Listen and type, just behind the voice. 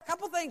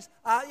couple things.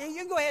 You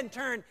can go ahead and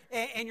turn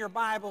in your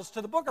Bibles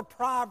to the book of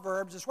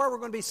Proverbs. It's where we're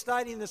going to be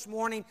studying this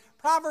morning.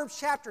 Proverbs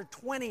chapter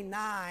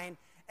 29.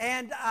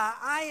 And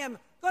I am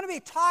going to be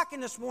talking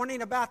this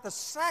morning about the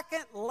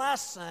second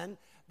lesson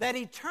that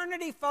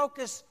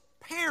eternity-focused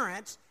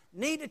parents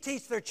need to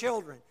teach their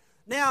children.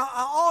 Now,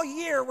 all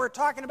year we're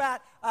talking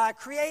about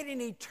creating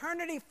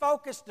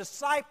eternity-focused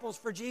disciples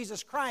for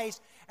Jesus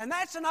Christ, and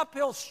that's an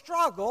uphill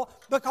struggle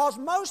because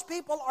most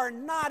people are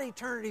not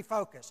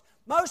eternity-focused.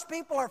 Most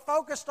people are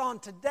focused on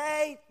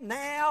today,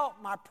 now,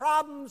 my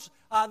problems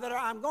that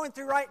I'm going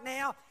through right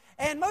now.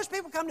 And most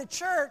people come to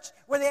church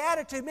with the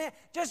attitude, man,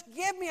 just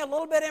give me a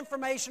little bit of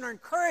information or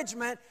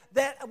encouragement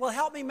that will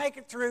help me make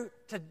it through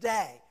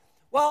today.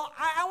 Well,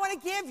 I want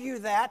to give you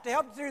that to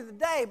help you through the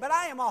day, but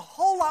I am a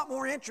whole lot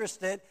more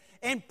interested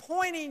in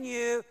pointing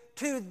you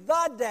to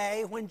the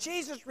day when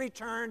Jesus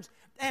returns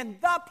and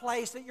the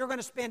place that you're going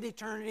to spend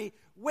eternity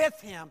with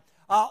Him.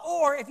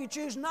 Or if you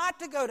choose not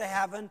to go to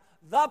heaven,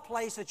 the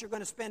place that you're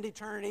going to spend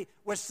eternity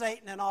with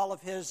Satan and all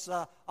of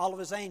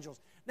his angels.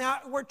 Now,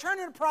 we're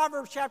turning to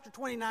Proverbs chapter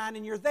 29,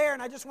 and you're there,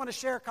 and I just want to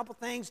share a couple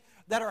things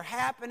that are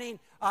happening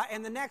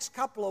in the next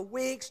couple of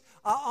weeks.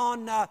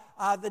 On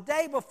the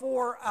day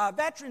before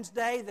Veterans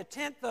Day, the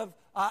 10th of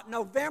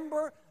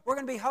November, we're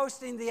going to be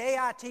hosting the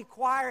AIT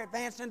Choir,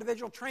 Advanced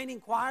Individual Training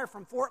Choir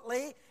from Fort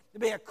Lee.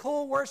 It'll be a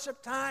cool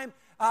worship time,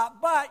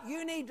 but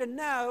you need to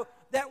know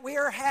that we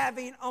are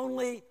having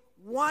only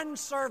one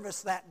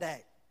service that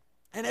day,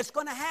 and it's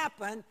going to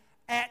happen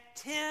at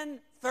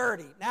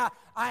 10:30. Now,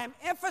 I am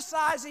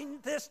emphasizing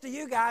this to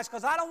you guys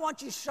because I don't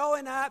want you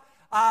showing up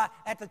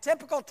at the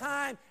typical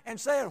time and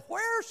saying,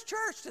 where's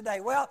church today?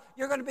 Well,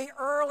 you're going to be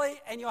early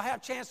and you'll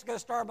have a chance to go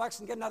to Starbucks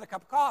and get another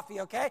cup of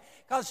coffee, okay?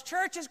 Because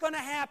church is going to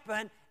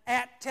happen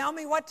at, tell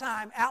me what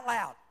time, out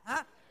loud.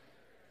 Huh?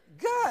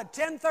 Good,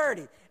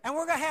 10:30. And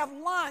we're going to have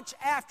lunch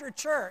after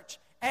church.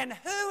 And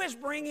who is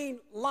bringing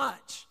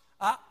lunch?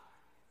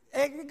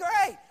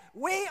 Great.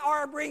 We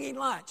are bringing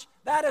lunch.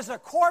 That is a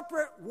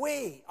corporate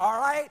we, all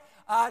right?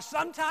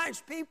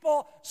 Sometimes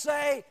people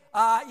say,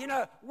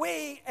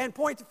 we, and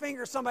point the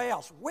finger at somebody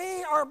else.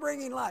 We are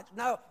bringing lunch.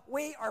 No,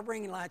 we are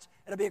bringing lunch.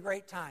 It'll be a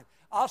great time.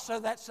 Also,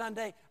 that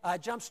Sunday,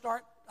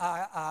 Jumpstart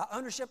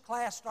ownership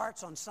class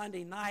starts on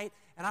Sunday night,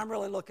 and I'm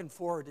really looking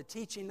forward to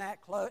teaching that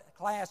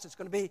class. It's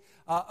going to be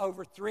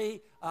over 3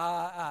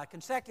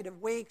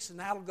 consecutive weeks, and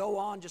that'll go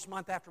on just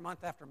month after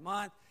month after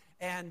month.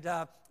 And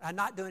I'm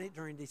not doing it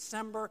during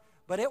December,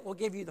 but it will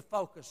give you the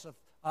focus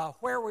of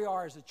where we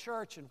are as a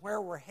church and where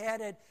we're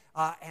headed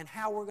and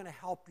how we're going to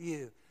help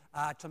you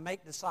to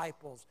make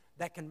disciples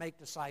that can make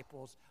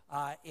disciples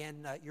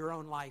in your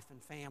own life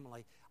and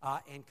family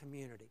and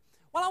community.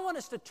 Well, I want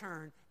us to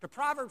turn to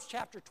Proverbs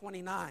chapter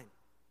 29.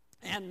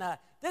 And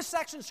this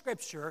section of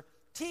Scripture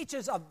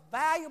teaches a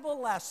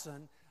valuable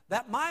lesson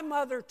that my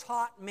mother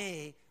taught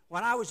me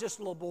when I was just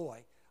a little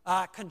boy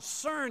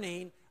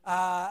concerning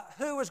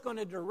who was going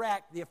to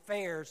direct the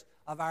affairs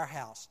of our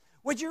house.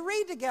 Would you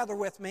read together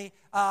with me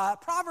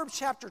Proverbs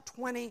chapter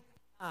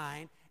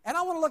 29, and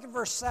I want to look at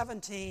verse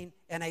 17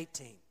 and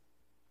 18.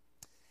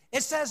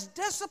 It says,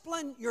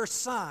 discipline your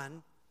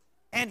son,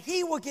 and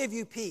he will give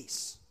you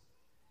peace.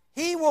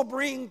 He will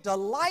bring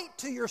delight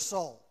to your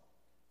soul.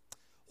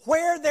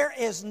 Where there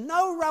is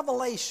no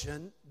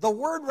revelation, the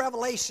word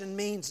revelation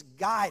means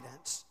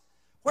guidance.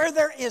 Where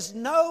there is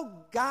no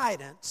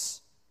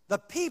guidance, the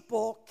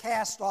people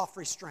cast off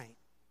restraint.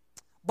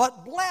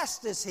 But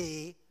blessed is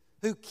he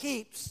who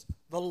keeps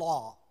the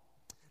law.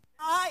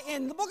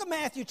 In the book of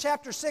Matthew,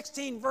 chapter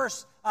 16,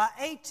 verse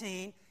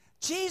 18,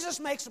 Jesus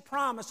makes a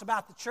promise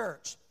about the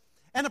church.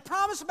 And the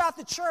promise about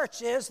the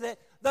church is that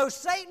though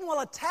Satan will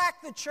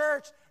attack the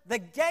church, the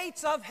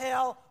gates of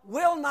hell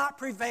will not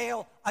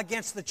prevail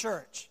against the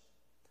church.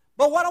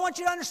 But what I want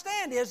you to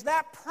understand is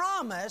that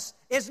promise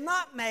is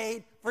not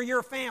made for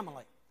your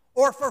family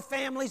or for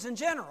families in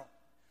general.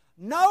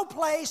 No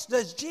place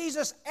does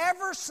Jesus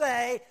ever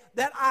say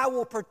that I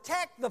will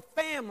protect the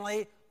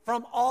family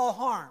from all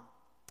harm.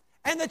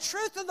 And the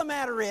truth of the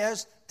matter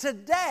is,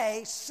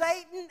 today,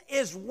 Satan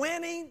is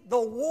winning the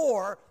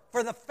war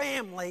for the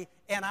family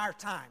in our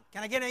time.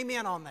 Can I get an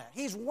amen on that?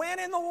 He's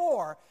winning the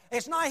war.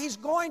 It's not he's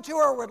going to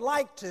or would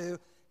like to.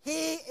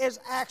 He is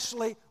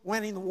actually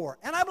winning the war.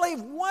 And I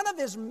believe one of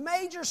his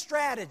major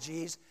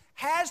strategies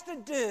has to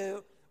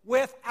do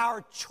with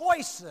our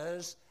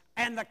choices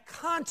and the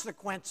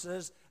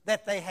consequences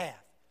that they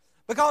have.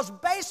 Because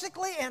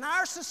basically in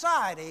our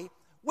society,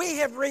 we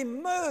have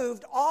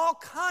removed all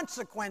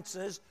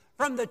consequences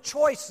from the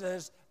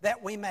choices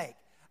that we make.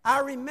 I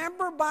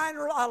remember buying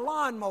a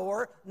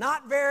lawnmower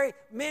not very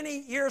many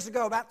years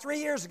ago, about 3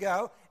 years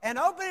ago, and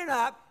opening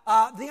up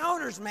the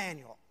owner's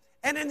manual.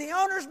 And in the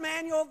owner's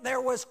manual,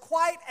 there was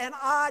quite an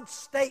odd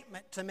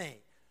statement to me.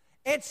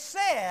 It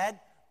said,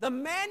 the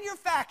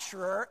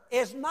manufacturer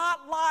is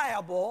not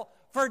liable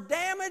for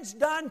damage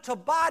done to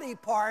body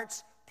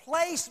parts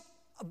placed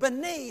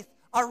beneath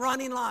a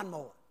running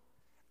lawnmower.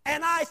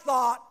 And I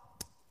thought,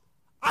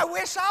 I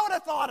wish I would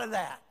have thought of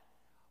that.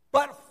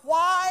 But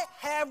why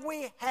have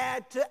we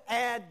had to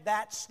add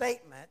that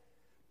statement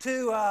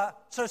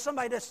so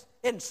somebody just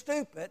isn't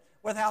stupid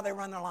with how they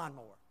run their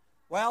lawnmower?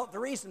 Well, the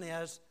reason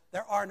is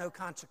there are no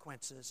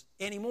consequences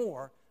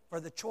anymore for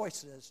the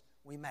choices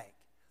we make.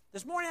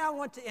 This morning I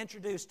want to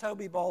introduce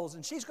Toby Bowles,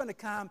 and she's going to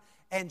come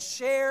and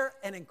share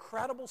an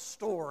incredible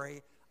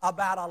story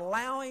about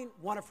allowing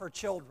one of her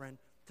children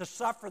to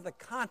suffer the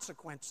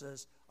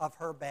consequences of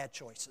her bad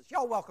choices.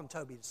 Y'all welcome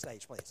Toby to the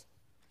stage, please.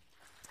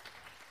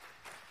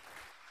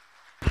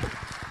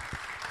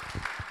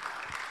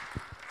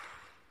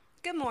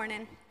 Good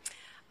morning.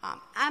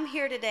 I'm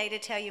here today to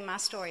tell you my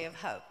story of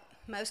hope.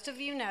 Most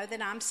of you know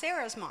that I'm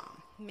Sarah's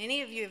mom.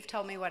 Many of you have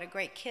told me what a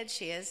great kid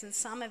she is, and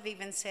some have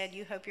even said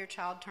you hope your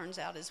child turns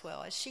out as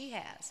well as she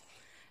has.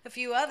 A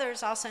few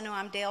others also know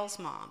I'm Dale's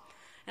mom,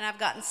 and I've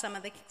gotten some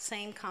of the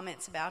same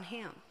comments about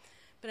him.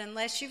 But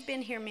unless you've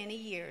been here many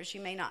years,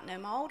 you may not know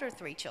my older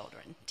three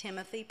children,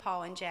 Timothy,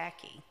 Paul, and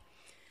Jackie.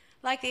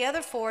 Like the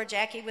other four,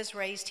 Jackie was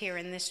raised here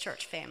in this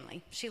church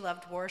family. She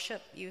loved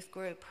worship, youth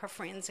group, her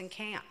friends, and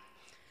camp.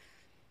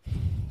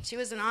 She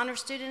was an honor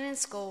student in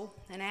school,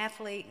 an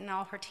athlete, and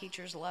all her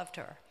teachers loved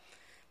her.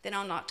 Then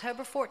on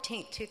October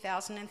 14,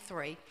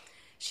 2003,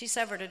 she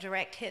suffered a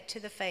direct hit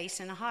to the face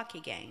in a hockey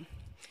game.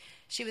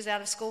 She was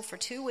out of school for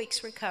 2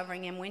 weeks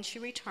recovering, and when she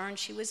returned,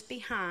 she was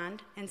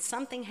behind, and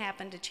something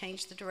happened to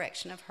change the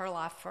direction of her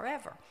life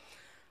forever.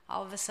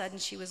 All of a sudden,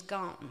 she was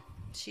gone.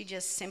 She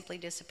just simply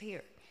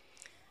disappeared.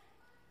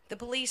 The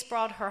police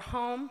brought her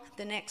home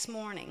the next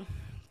morning.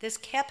 This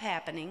kept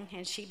happening,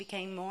 and she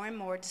became more and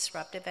more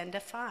disruptive and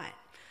defiant.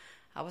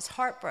 I was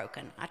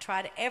heartbroken. I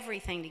tried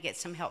everything to get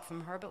some help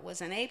from her, but was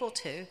unable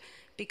to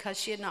because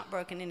she had not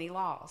broken any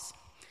laws.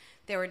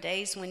 There were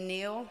days when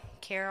Neil,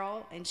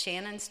 Carol, and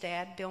Shannon's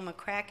dad, Bill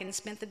McCracken,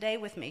 spent the day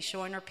with me,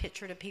 showing her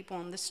picture to people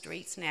on the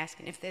streets and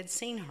asking if they'd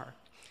seen her.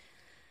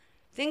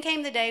 Then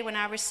came the day when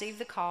I received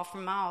the call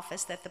from my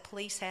office that the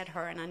police had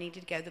her and I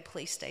needed to go to the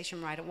police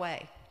station right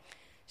away.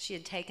 She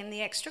had taken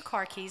the extra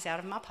car keys out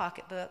of my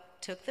pocketbook,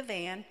 took the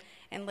van,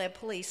 and led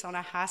police on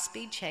a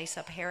high-speed chase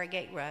up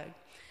Harrogate Road,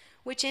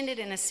 which ended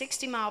in a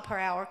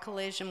 60-mile-per-hour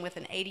collision with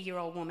an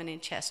 80-year-old woman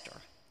in Chester.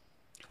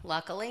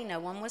 Luckily, no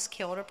one was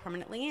killed or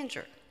permanently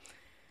injured.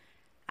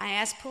 I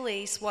asked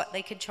police what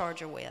they could charge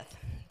her with.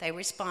 They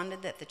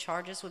responded that the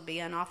charges would be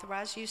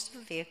unauthorized use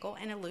of a vehicle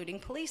and eluding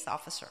police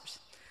officers.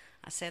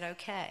 I said,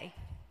 okay.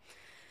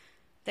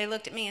 They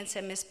looked at me and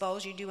said, Miss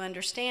Bowles, you do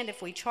understand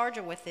if we charge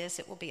her with this,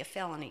 it will be a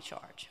felony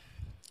charge.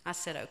 I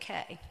said,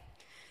 okay.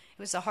 It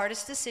was the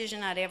hardest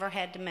decision I'd ever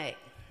had to make.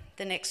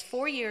 The next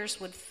 4 years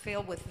would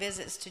fill with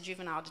visits to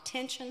juvenile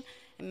detention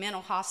and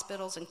mental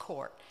hospitals and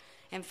court,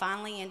 and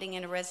finally ending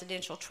in a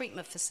residential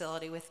treatment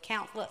facility with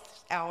countless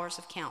hours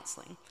of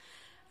counseling.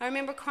 I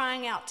remember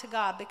crying out to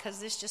God because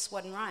this just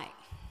wasn't right.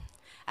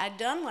 I'd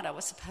done what I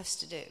was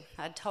supposed to do.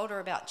 I'd told her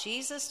about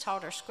Jesus,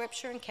 taught her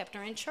scripture, and kept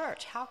her in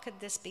church. How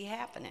could this be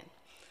happening?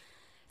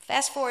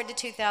 Fast forward to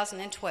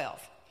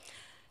 2012.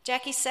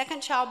 Jackie's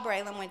second child,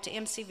 Braylon, went to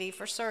MCV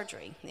for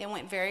surgery. It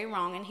went very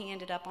wrong, and he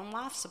ended up on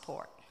life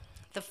support.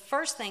 The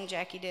first thing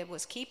Jackie did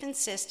was keep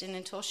insisting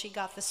until she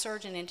got the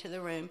surgeon into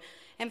the room,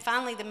 and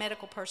finally the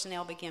medical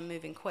personnel began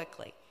moving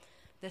quickly.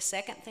 The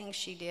second thing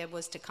she did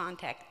was to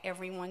contact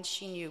everyone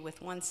she knew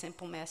with one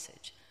simple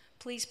message: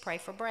 please pray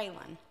for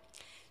Braylon.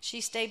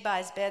 She stayed by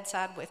his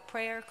bedside with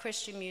prayer,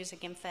 Christian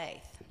music, and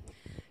faith.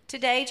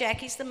 Today,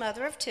 Jackie's the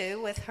mother of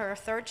two, with her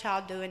third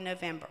child due in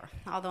November.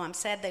 Although I'm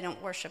sad they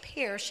don't worship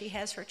here, she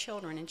has her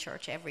children in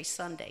church every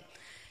Sunday.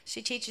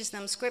 She teaches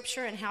them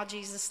scripture and how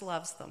Jesus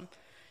loves them.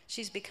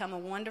 She's become a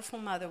wonderful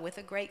mother with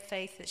a great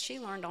faith that she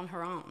learned on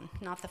her own,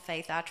 not the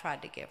faith I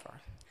tried to give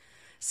her.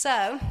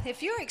 So,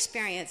 if you're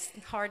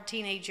experiencing hard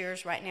teenage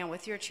years right now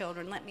with your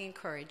children, let me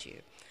encourage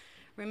you.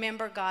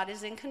 Remember, God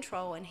is in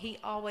control, and He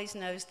always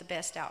knows the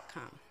best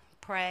outcome.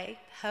 Pray,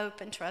 hope,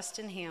 and trust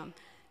in Him.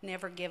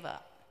 Never give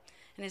up.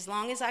 And as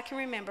long as I can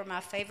remember, my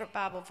favorite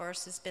Bible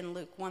verse has been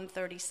Luke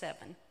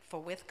 1:37.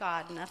 For with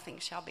God, nothing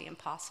shall be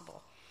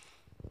impossible.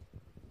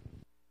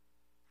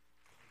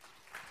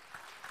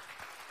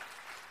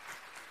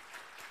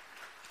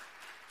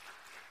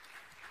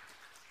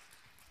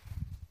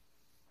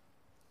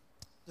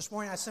 This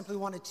morning I simply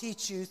want to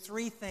teach you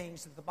three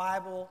things that the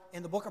Bible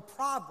in the book of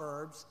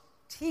Proverbs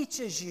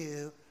teaches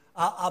you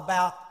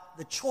about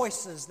the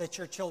choices that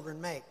your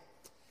children make.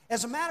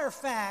 As a matter of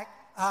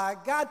fact,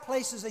 God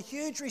places a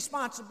huge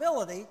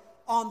responsibility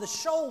on the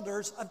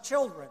shoulders of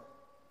children.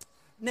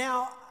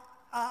 Now,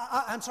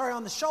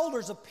 on the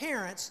shoulders of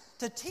parents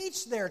to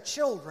teach their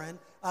children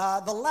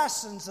the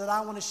lessons that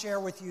I want to share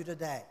with you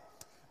today.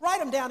 Write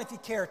them down if you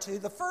care to.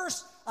 The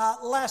first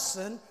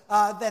lesson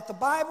that the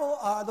Bible,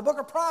 the book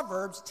of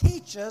Proverbs,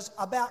 teaches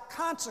about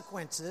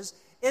consequences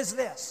is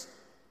this: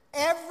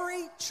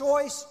 every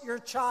choice your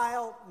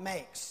child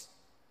makes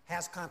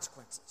has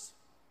consequences.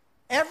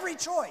 Every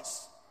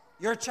choice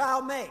your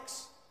child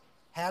makes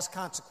has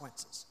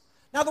consequences.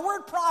 Now, the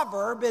word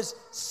proverb is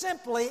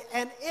simply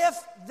an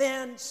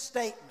if-then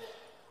statement.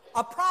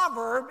 A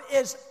proverb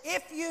is,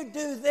 if you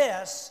do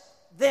this,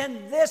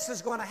 then this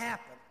is going to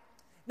happen.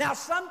 Now,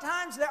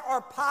 sometimes there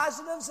are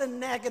positives and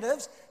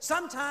negatives.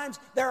 Sometimes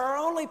there are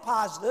only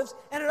positives,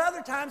 and at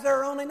other times there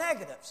are only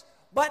negatives.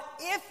 But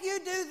if you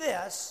do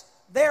this,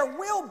 there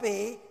will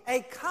be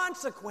a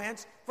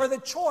consequence for the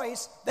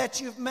choice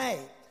that you've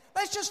made.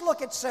 Let's just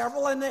look at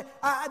several, and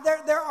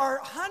there are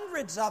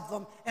hundreds of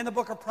them in the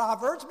book of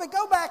Proverbs, but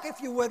go back, if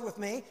you would, with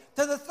me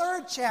to the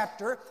 3rd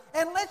chapter,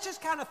 and let's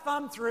just kind of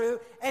thumb through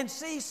and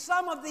see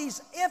some of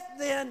these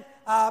if-then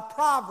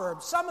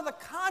proverbs, some of the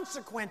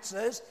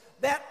consequences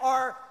that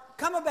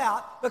come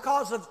about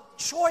because of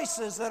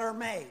choices that are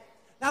made.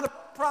 Now, the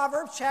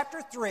Proverbs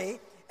chapter 3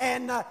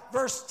 and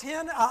verse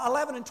 10,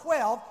 11, and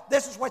 12,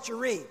 this is what you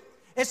read.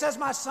 It says,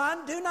 "My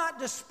son, do not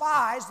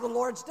despise the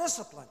Lord's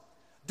discipline.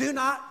 Do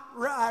not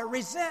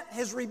resent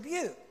his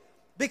rebuke,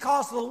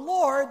 because the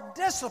Lord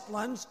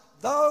disciplines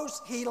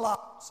those he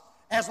loves.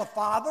 As a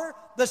father,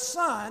 the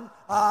son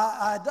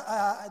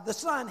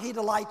he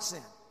delights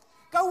in."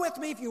 Go with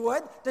me, if you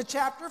would, to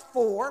chapter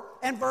 4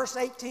 and verse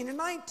 18 and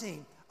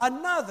 19.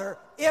 Another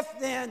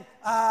if-then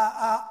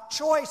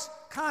choice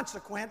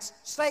consequence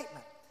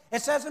statement.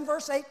 It says in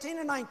verse 18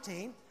 and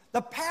 19,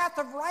 "The path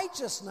of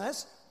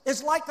righteousness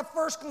is like the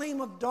first gleam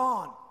of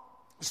dawn,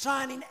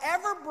 shining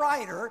ever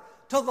brighter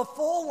till the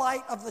full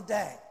light of the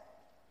day.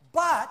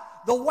 But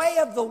the way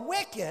of the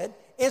wicked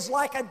is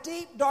like a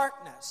deep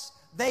darkness.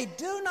 They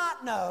do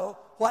not know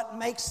what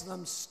makes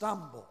them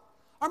stumble."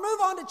 Or move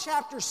on to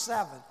chapter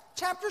 7.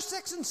 Chapter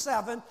 6 and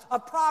 7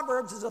 of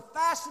Proverbs is a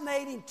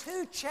fascinating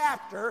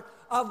 2-chapter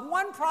of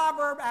one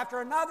proverb after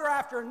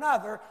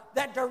another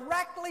that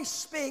directly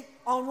speak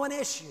on one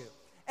issue.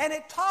 And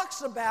it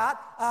talks about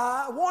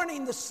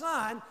warning the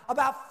son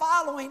about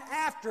following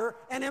after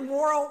an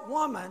immoral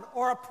woman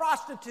or a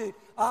prostitute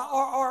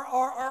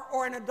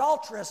or an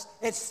adulteress,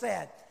 it's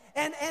said.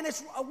 And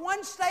it's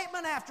one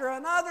statement after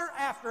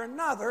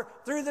another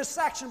through this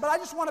section. But I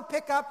just want to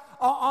pick up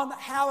on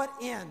how it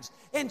ends.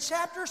 In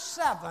chapter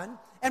 7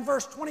 and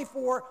verse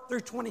 24 through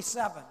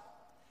 27,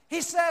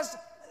 he says,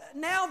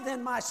 "Now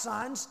then, my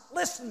sons,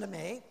 listen to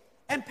me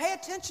and pay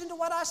attention to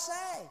what I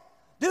say.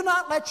 Do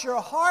not let your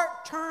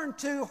heart turn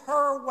to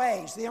her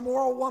ways," the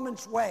immoral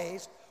woman's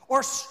ways,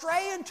 "or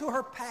stray into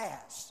her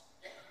paths.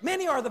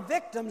 Many are the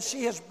victims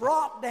she has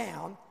brought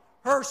down.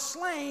 Her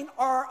slain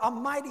are a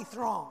mighty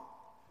throng.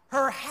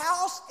 Her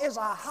house is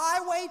a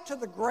highway to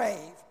the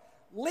grave,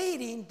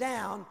 leading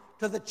down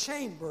to the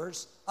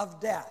chambers of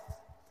death."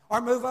 Or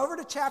move over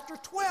to chapter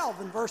 12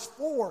 and verse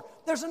 4.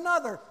 There's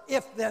another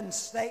if-then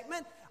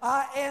statement.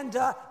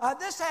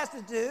 This has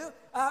to do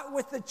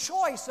with the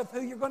choice of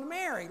who you're going to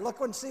marry. Look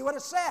and see what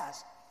it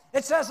says.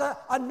 It says a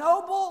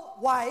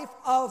wife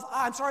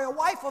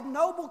of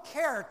noble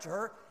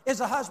character is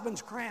a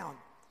husband's crown,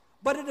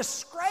 but a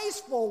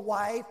disgraceful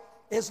wife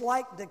is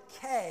like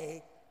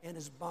decay in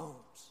his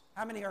bones.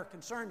 How many are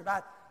concerned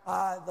about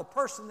the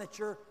person that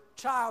your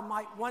child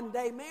might one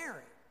day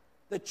marry?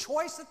 The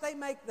choice that they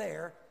make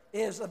there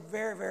is a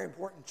very, very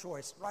important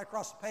choice. Right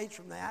across the page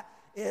from that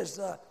is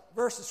a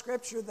verse of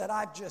Scripture that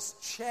I've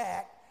just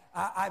checked.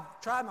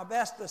 I've tried my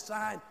best to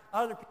assign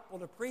other people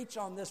to preach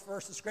on this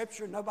verse of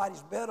Scripture.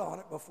 Nobody's bid on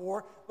it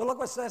before. But look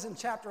what it says in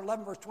chapter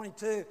 11, verse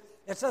 22.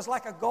 It says,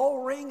 "Like a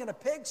gold ring in a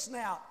pig's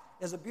snout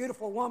is a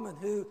beautiful woman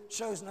who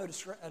shows no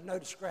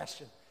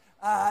discretion."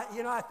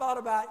 I thought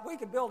about, we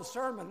could build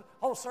a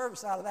whole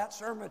service out of that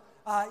sermon,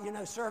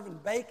 serving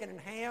bacon and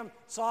ham,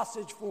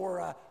 sausage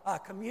for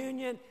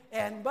communion.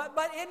 But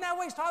isn't that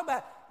what he's talking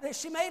about? That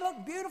she may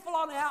look beautiful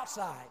on the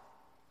outside.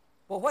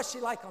 Well, what's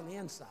she like on the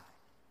inside?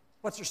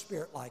 What's her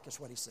spirit like is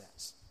what he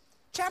says.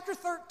 Chapter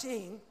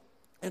 13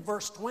 and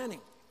verse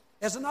 20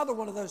 is another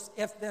one of those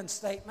if-then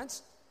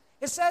statements.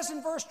 It says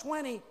in verse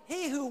 20,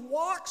 "He who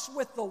walks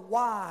with the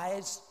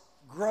wise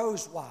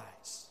grows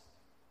wise,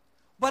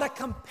 but a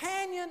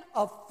companion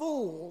of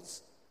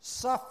fools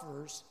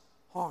suffers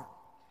harm."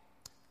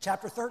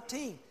 Chapter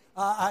 14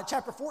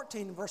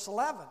 and verse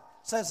 11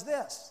 says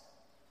this,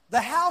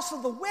 "The house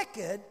of the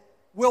wicked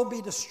will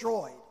be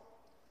destroyed,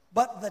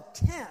 but the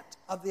tent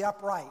of the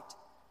upright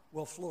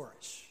will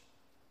flourish."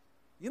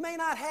 You may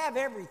not have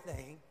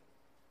everything.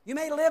 You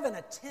may live in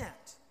a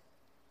tent,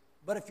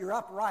 but if you're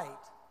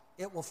upright,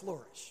 it will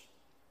flourish.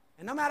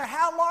 And no matter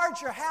how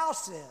large your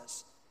house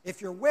is, if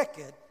you're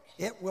wicked,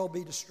 it will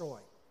be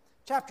destroyed.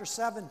 Chapter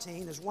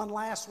 17 is one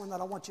last one that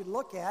I want you to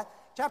look at.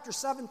 Chapter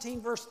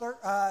 17, verse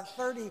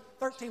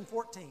 13,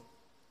 14.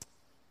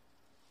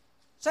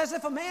 It says,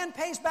 "If a man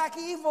pays back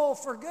evil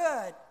for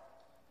good,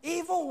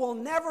 evil will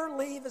never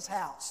leave his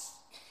house.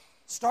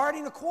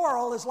 Starting a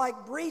quarrel is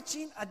like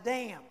breaching a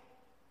dam.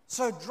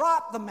 So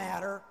drop the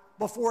matter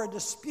before a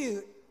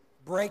dispute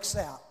breaks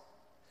out."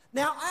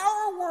 Now,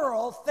 our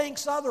world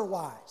thinks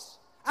otherwise.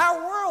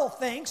 Our world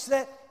thinks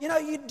that,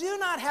 you do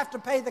not have to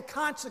pay the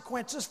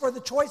consequences for the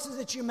choices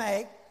that you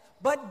make.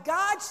 But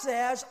God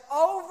says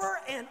over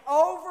and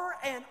over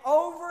and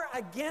over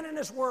again in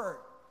His Word,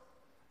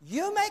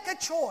 you make a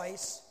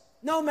choice,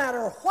 no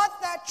matter what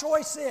that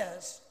choice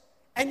is,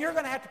 and you're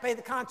going to have to pay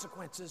the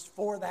consequences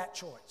for that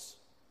choice.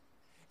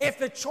 If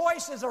the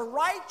choice is a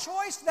right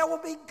choice, there will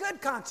be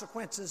good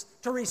consequences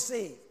to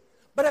receive.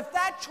 But if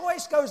that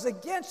choice goes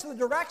against the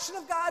direction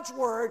of God's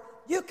word,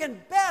 you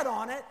can bet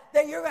on it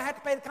that you're going to have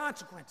to pay the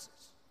consequences.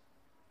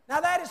 Now,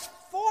 that is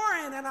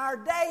foreign in our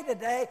day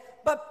today,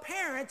 but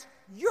parents,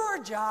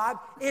 your job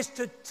is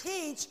to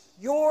teach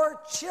your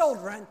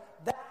children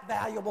that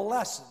valuable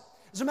lesson.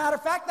 As a matter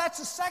of fact, that's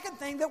the second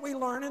thing that we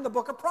learn in the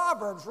book of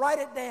Proverbs. Write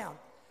it down.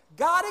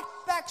 God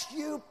expects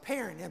you,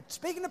 parent, and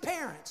speaking to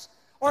parents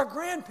or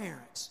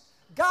grandparents,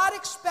 God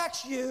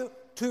expects you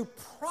to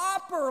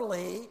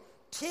properly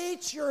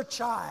teach your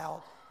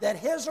child that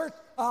his or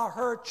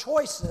her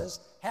choices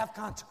have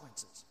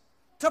consequences.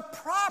 To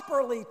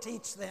properly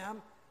teach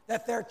them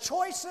that their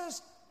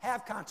choices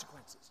have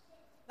consequences.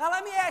 Now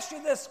let me ask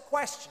you this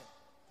question.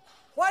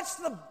 What's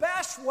the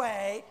best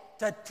way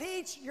to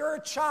teach your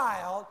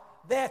child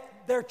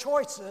that their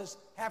choices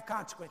have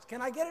consequences?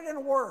 Can I get it in a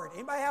word?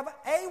 Anybody have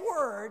a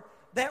word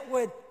that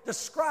would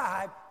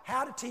describe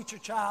how to teach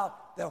your child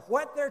that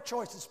what their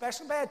choices,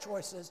 especially bad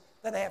choices,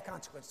 that they have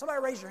consequences?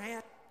 Somebody raise your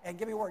hand and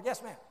give me a word.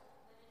 Yes, ma'am.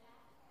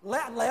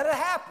 Let it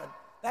happen.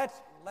 Let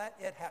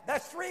it happen.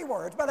 That's 3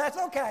 words, but that's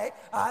okay.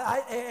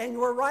 And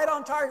we're right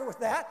on target with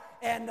that,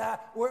 and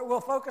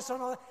we'll focus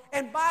on all that.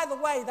 And by the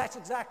way, that's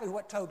exactly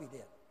what Toby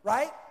did,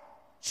 right?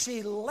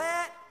 She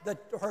let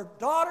her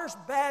daughter's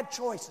bad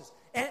choices.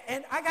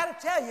 And I got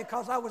to tell you,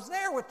 because I was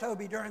there with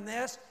Toby during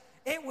this,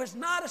 it was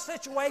not a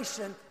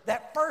situation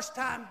that first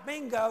time,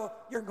 bingo,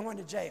 you're going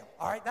to jail.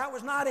 All right, that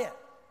was not it.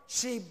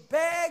 She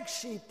begged,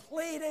 she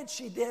pleaded,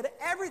 she did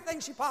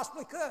everything she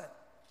possibly could.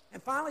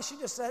 And finally she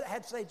just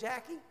had to say,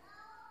 Jackie,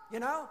 you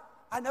know,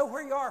 I know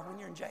where you are when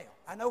you're in jail.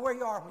 I know where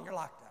you are when you're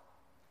locked up.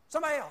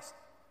 Somebody else.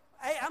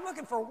 Hey, I'm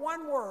looking for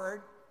one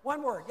word.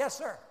 One word. Yes,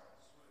 sir.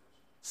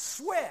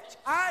 Switch.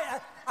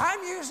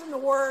 I'm using the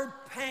word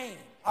pain,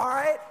 all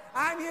right?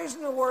 I'm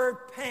using the word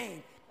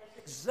pain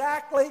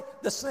exactly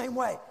the same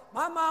way.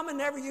 My mama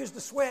never used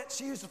a switch.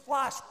 She used a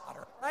fly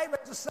swatter, right?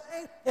 But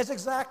it's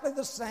exactly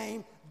the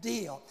same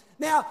deal.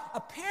 Now, a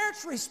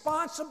parent's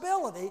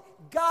responsibility,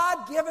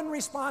 God-given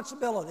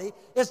responsibility,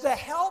 is to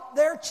help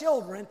their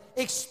children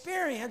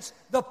experience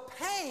the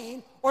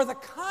pain or the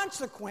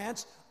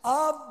consequence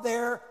of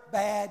their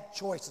bad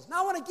choices.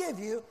 Now, I want to give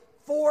you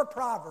 4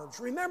 proverbs.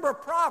 Remember, a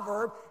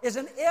proverb is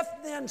an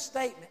if-then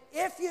statement.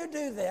 If you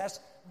do this,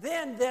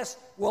 then this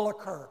will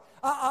occur.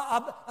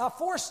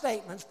 4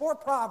 statements, 4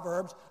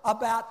 proverbs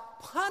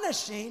about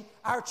punishing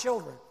our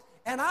children.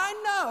 And I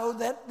know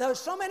that there's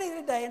so many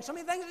today and so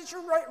many things that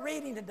you're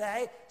reading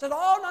today says,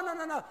 oh,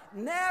 no.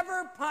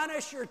 Never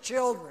punish your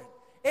children.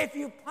 If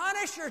you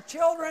punish your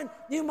children,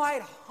 you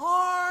might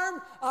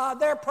harm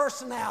their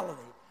personality.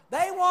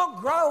 They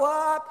won't grow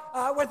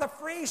up with a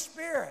free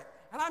spirit.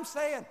 And I'm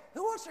saying,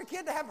 who wants their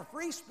kid to have a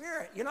free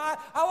spirit? You know,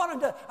 I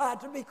want them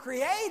to be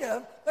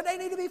creative, but they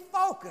need to be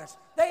focused.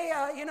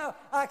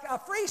 A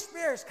free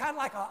spirit is kind of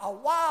like a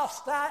wild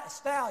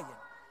stallion.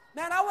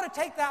 Man, I want to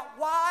take that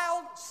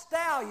wild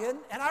stallion,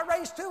 and I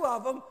raised 2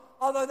 of them,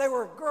 although they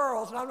were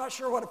girls, and I'm not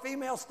sure what a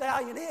female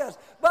stallion is,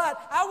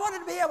 but I wanted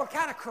to be able to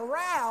kind of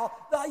corral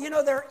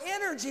their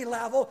energy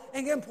level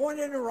and get them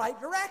pointed in the right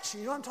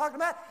direction. You know what I'm talking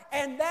about?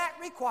 And that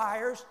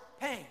requires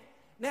pain.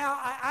 Now,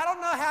 I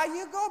don't know how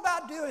you go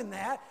about doing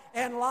that,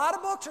 and a lot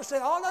of books are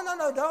saying, oh,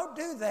 no, don't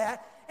do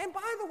that. And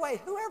by the way,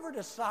 whoever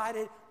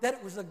decided that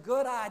it was a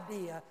good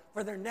idea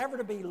for there never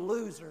to be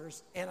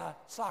losers in a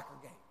soccer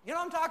game? You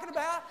know what I'm talking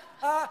about?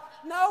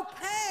 No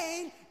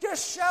pain,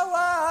 just show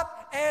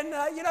up and,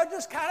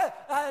 just kind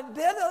of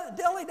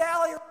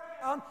dilly-dally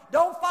around.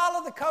 Don't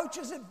follow the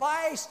coach's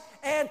advice.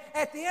 And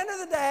at the end of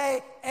the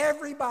day,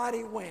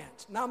 everybody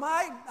wins. Now,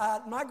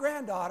 my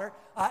granddaughter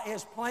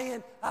is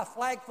playing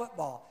flag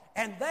football.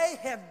 And they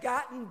have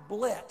gotten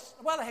blitzed.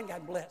 Well, they haven't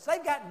gotten blitzed.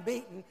 They've gotten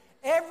beaten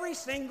every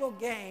single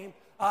game.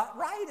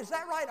 Right? Is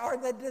that right? Or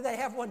did they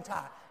have one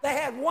tie? They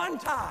had one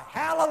tie.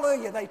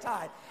 Hallelujah, they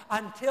tied.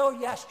 Until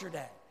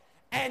yesterday.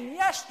 And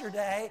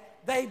yesterday,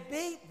 they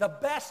beat the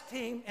best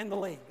team in the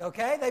league,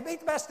 okay? They beat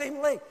the best team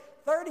in the league.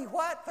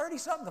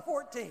 30-something to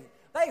 14.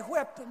 They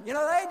whipped them. They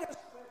just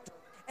whipped them.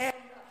 And,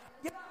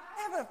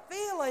 I have a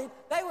feeling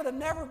they would have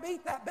never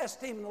beat that best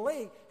team in the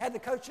league had the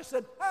coach just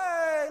said,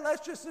 hey,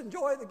 let's just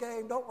enjoy the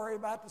game. Don't worry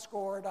about the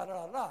score,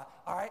 All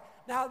right?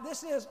 Now,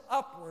 this is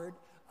upward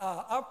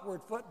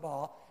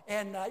football.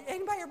 And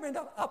anybody ever been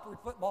to upward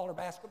football or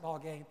basketball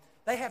game?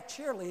 They have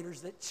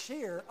cheerleaders that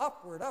cheer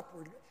upward.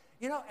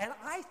 And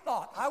I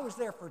thought, I was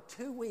there for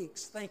 2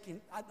 weeks thinking,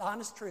 the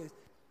honest truth,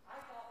 I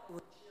thought they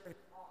were cheering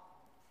awkward.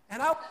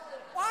 And I was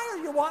like, why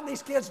are you wanting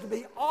these kids to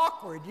be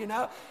awkward,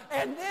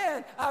 And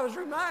then I was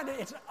reminded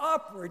it's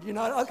upward,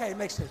 Okay, it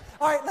makes sense.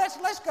 All right,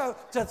 let's go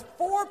to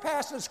 4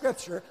 passages of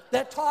Scripture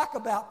that talk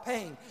about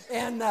pain.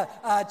 In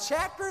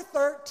chapter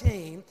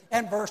 13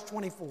 and verse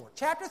 24.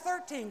 Chapter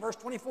 13, verse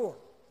 24.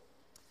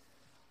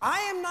 I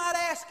am not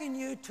asking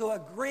you to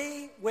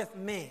agree with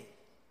me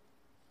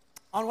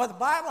on what the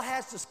Bible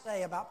has to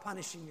say about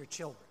punishing your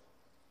children.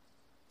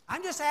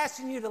 I'm just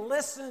asking you to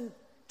listen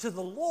to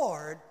the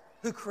Lord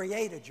who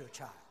created your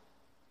child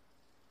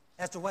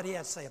as to what he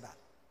has to say about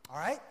it. All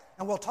right?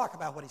 And we'll talk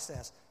about what he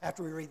says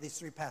after we read these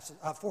 4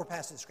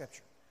 passages of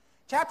Scripture.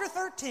 Chapter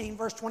 13,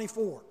 verse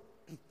 24.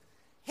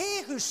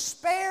 He who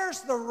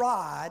spares the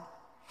rod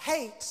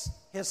hates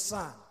his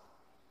son,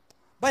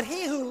 but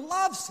he who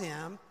loves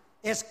him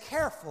is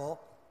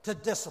careful to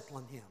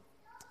discipline him.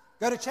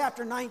 Go to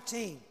chapter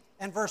 19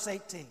 and verse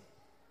 18.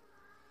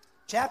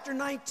 Chapter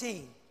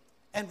 19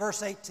 and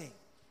verse 18.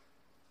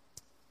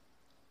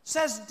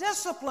 Says,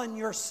 discipline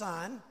your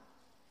son,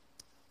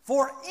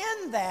 for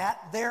in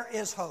that there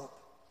is hope.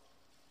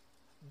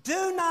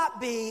 Do not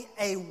be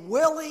a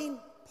willing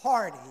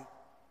party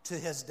to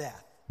his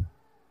death.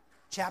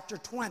 Chapter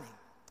 20,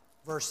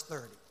 verse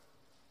 30.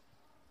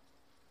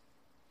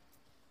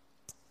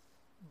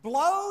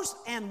 Blows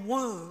and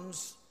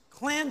wounds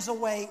cleanse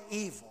away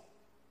evil,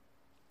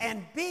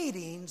 and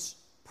beatings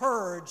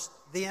purge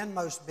the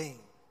inmost being.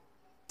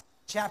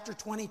 Chapter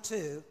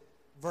 22,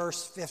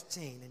 verse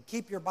 15. And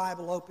keep your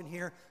Bible open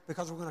here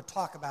because we're going to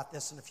talk about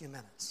this in a few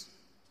minutes.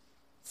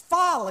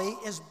 Folly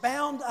is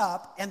bound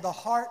up in the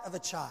heart of a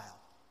child,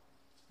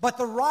 but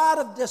the rod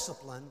of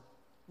discipline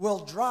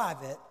will drive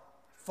it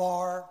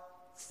far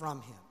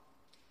from him.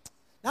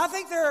 Now, I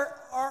think there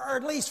are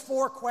at least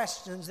 4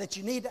 questions that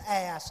you need to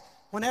ask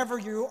whenever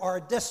you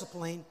are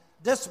disciplining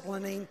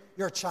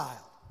your child.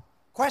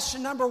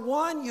 Question number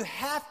 1, you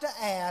have to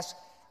ask,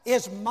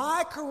 is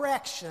my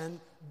correction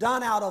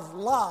done out of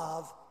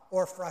love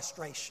or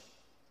frustration?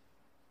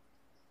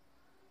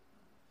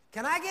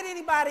 Can I get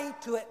anybody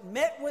to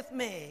admit with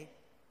me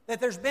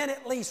that there's been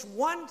at least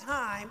one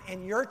time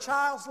in your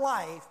child's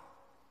life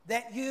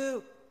that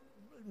you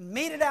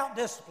meted out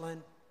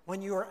discipline when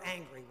you were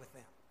angry with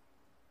them?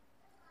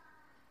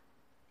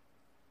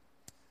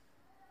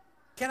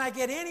 Can I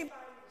get anybody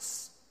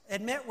to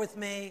admit with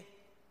me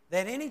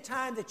that any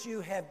time that you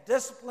have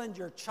disciplined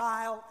your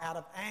child out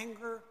of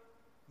anger,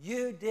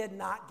 you did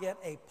not get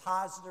a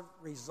positive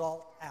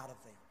result out of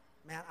them?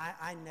 Man,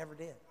 I never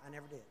did. I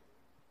never did.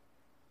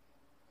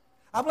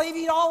 I believe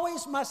you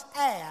always must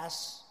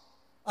ask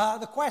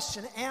the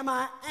question, am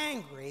I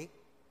angry?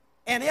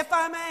 And if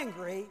I'm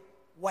angry,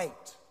 wait.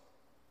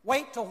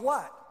 Wait till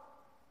what?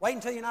 Wait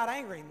until you're not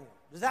angry anymore.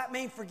 Does that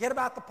mean forget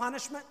about the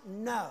punishment?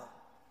 No.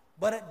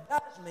 But it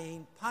does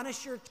mean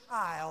punish your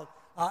child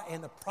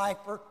in the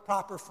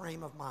proper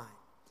frame of mind.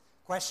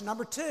 Question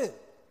number 2.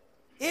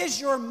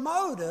 Is your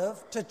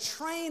motive to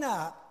train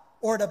up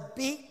or to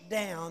beat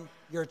down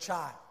your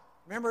child?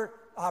 Remember,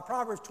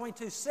 Proverbs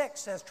 22:6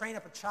 says, train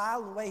up a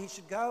child in the way he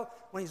should go.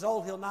 When he's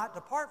old, he'll not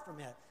depart from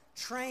it.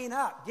 Train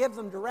up. Give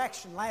them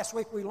direction. Last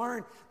week we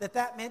learned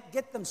that meant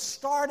get them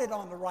started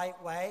on the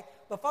right way.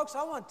 But folks,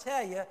 I want to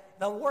tell you,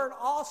 the word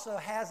also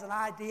has an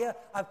idea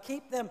of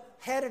keep them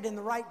headed in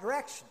the right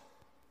direction.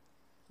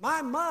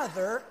 My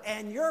mother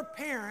and your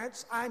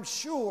parents, I'm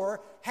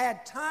sure,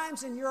 had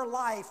times in your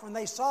life when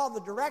they saw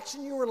the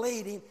direction you were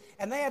leading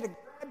and they had to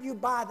grab you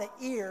by the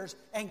ears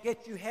and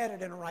get you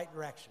headed in the right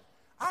direction.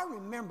 I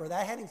remember that.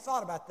 I hadn't even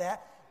thought about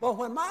that. But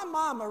when my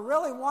mama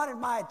really wanted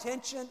my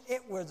attention,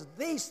 it was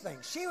these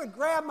things. She would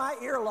grab my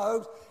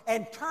earlobes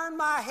and turn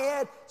my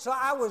head so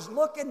I was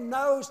looking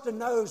nose to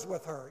nose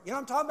with her. You know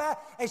what I'm talking about?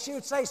 And she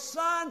would say,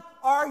 son,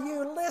 are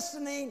you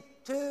listening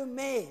to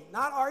me?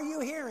 Not are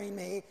you hearing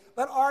me,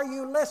 but are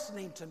you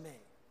listening to me?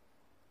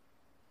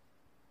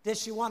 Did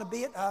she want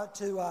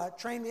to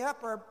train me up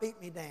or beat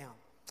me down?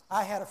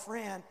 I had a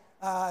friend,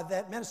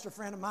 that minister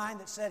friend of mine,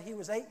 that said he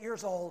was 8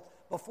 years old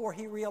before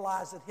he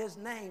realized that his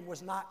name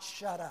was not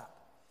shut up.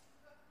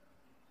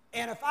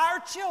 And if our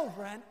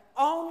children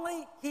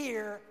only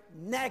hear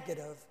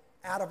negative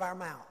out of our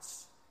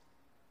mouths,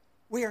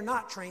 we are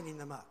not training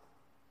them up.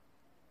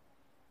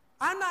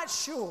 I'm not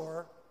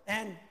sure,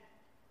 and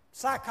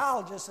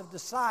psychologists have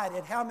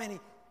decided how many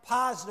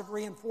positive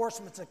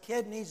reinforcements a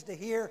kid needs to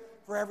hear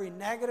for every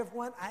negative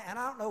one. And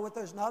I don't know what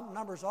those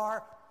numbers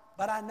are,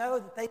 but I know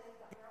that they hear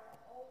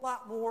a whole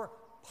lot more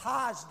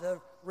positive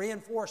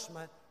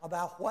reinforcement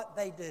about what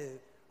they do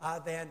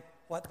than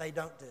what they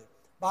don't do.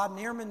 Bob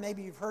Neerman,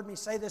 maybe you've heard me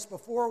say this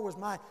before, was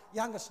my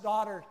youngest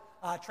daughter's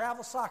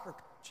travel soccer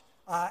coach.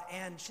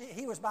 And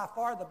he was by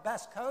far the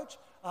best coach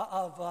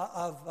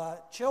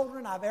of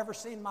children I've ever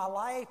seen in my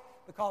life,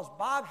 because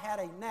Bob had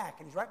a knack,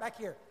 and he's right back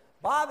here.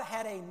 Bob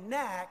had a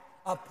knack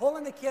of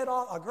pulling a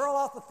girl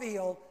off the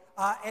field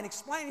and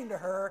explaining to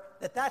her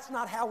that that's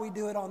not how we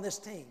do it on this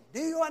team. Do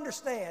you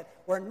understand?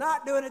 We're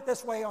not doing it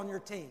this way on your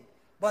team.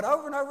 But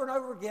over and over and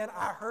over again,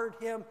 I heard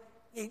him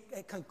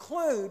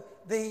conclude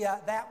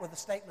that with a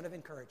statement of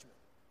encouragement.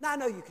 Now, I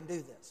know you can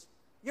do this.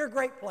 You're a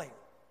great player.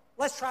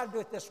 Let's try to do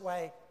it this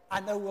way.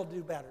 I know we'll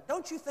do better.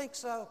 Don't you think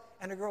so?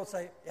 And the girl will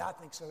say, yeah, I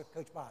think so,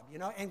 Coach Bob,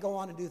 and go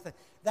on and do the thing.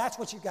 That's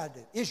what you've got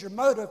to do. Is your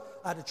motive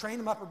to train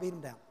them up or beat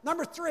them down?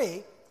 Number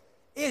 3,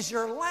 is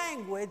your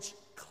language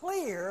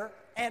clear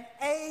and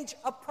age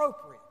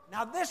appropriate?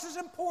 Now, this is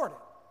important.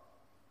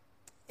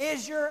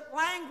 Is your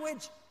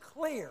language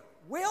clear?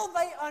 Will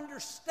they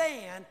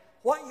understand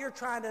what you're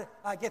trying to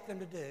get them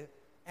to do?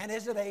 And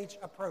is it age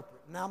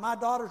appropriate? Now, my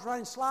daughter's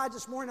running slides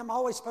this morning. I'm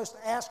always supposed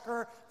to ask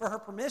her for her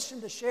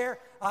permission to share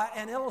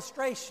an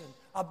illustration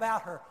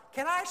about her.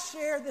 Can I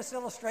share this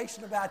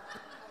illustration about you?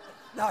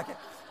 No, okay.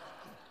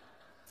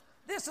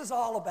 This is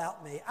all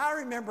about me. I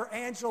remember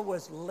Angela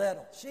was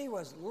little. She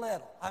was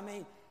little. I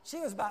mean, she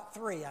was about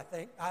 3, I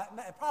think,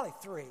 probably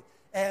 3.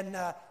 And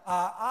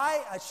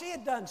she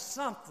had done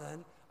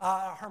something.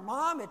 Her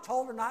mom had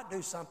told her not to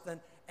do something,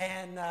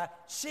 and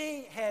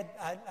she had,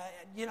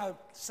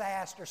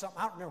 sassed or something.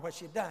 I don't remember what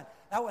she had done.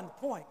 That wasn't the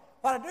point.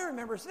 What I do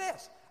remember is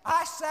this.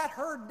 I sat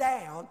her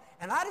down,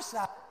 and I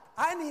decided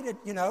I needed,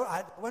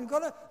 I wasn't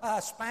going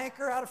to spank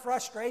her out of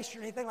frustration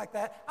or anything like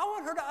that. I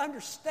want her to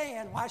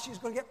understand why she was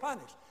going to get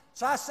punished.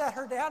 So I sat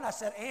her down. I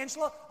said,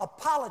 Angela,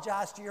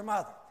 apologize to your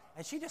mother.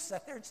 And she just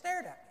sat there and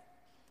stared at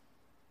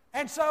me.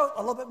 And so, a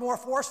little bit more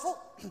forceful,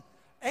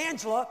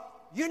 Angela,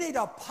 you need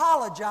to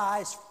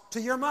apologize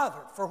to your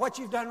mother for what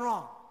you've done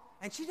wrong.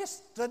 And she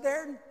just stood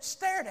there and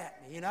stared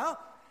at me,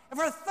 And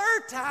for the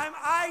third time,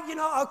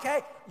 okay,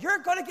 you're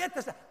going to get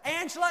this.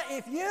 Angela,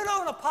 if you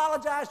don't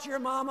apologize to your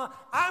mama,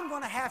 I'm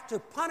going to have to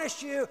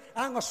punish you,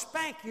 and I'm going to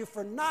spank you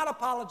for not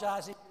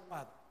apologizing to your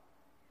mother.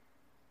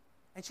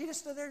 And she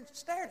just stood there and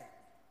stared at me.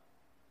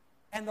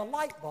 And the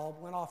light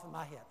bulb went off in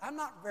my head. I'm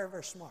not very,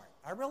 very smart.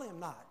 I really am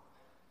not.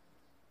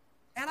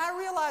 And I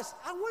realized,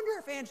 I wonder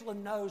if Angela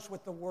knows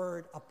what the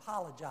word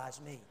apologize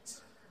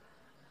means.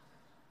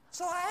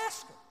 So I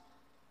asked her,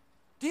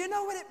 do you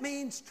know what it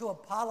means to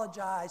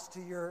apologize to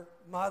your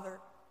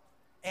mother?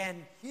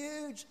 And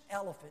huge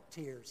elephant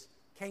tears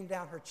came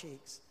down her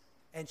cheeks.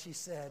 And she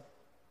said,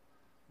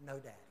 no,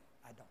 Daddy,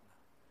 I don't know.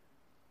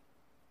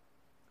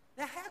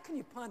 Now, how can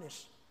you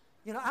punish?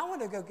 I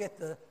want to go get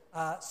the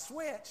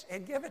switch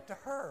and give it to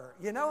her.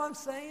 You know what I'm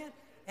saying?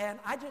 And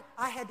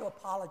I had to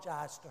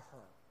apologize to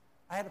her.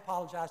 I had to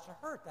apologize to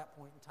her at that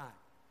point in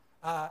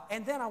time.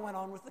 And then I went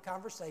on with the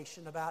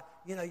conversation about,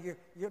 you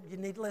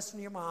need to listen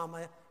to your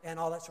mama and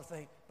all that sort of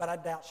thing. But I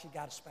doubt she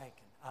got a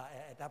spanking.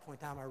 At that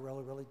point in time, I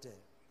really, really do.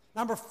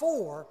 Number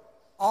 4,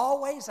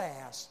 always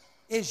ask,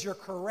 is your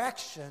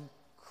correction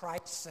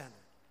Christ-centered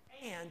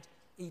and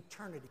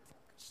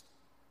eternity-focused?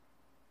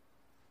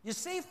 You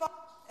see,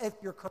 if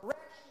your correction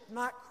is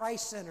not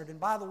Christ-centered, and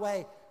by the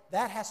way,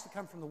 that has to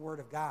come from the Word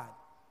of God.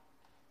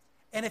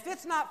 And if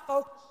it's not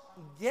focused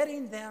on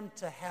getting them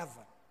to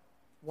heaven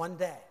one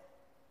day,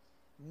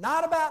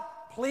 not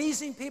about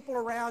pleasing people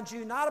around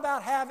you, not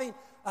about having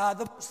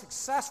the most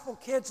successful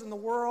kids in the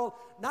world,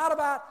 not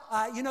about,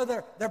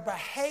 their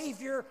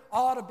behavior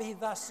ought to be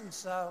thus and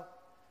so.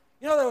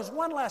 There was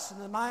one lesson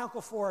that my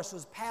Uncle Forrest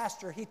was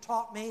pastor. He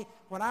taught me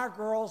when our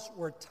girls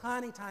were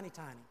tiny, tiny,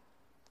 tiny.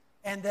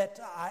 And that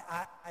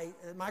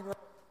my girl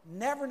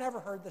never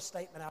heard this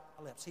statement out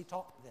of my lips. He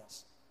taught me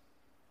this.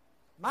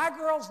 My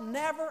girls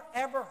never,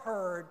 ever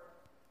heard,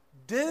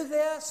 do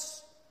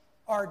this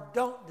or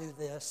don't do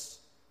this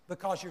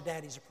because your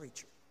daddy's a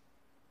preacher.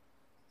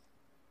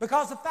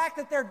 Because the fact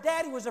that their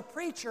daddy was a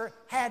preacher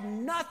had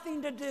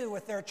nothing to do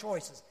with their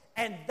choices.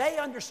 And they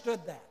understood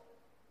that.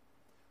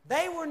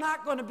 They were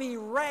not going to be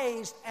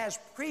raised as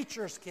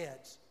preachers'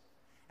 kids.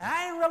 And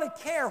I didn't really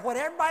care what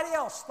everybody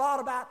else thought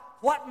about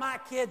what my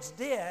kids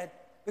did,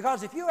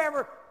 because if you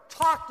ever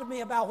talked to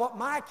me about what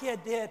my kid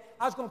did,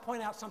 I was going to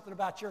point out something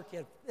about your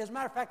kid. As a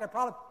matter of fact, I'd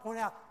probably point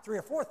out 3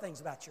 or 4 things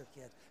about your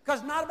kids. Because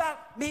it's not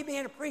about me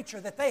being a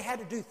preacher that they had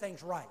to do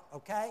things right,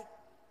 okay?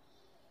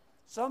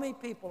 So many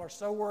people are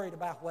so worried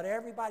about what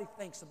everybody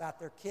thinks about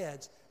their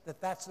kids that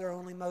that's their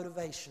only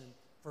motivation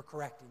for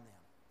correcting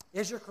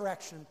them. Is your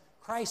correction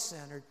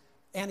Christ-centered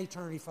and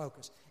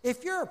eternity-focused?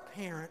 If you're a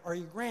parent or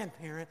your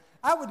grandparent,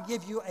 I would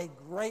give you a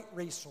great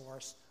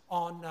resource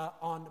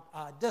on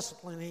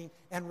disciplining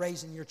and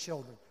raising your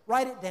children.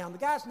 Write it down. The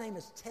guy's name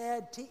is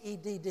Ted,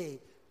 T-E-D-D,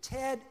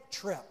 Ted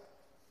Tripp.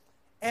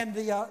 And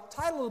the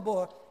title of the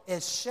book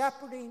is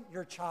Shepherding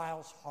Your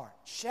Child's Heart.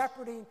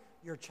 Shepherding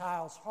Your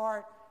Child's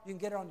Heart. You can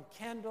get it on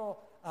Kindle.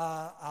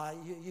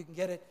 You can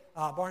get it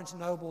Barnes &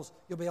 Nobles.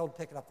 You'll be able to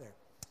pick it up there.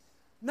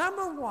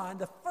 Number 1,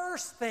 the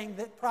first thing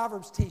that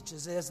Proverbs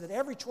teaches is that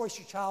every choice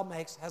your child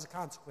makes has a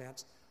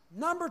consequence.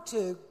 Number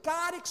 2,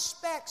 God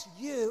expects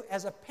you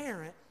as a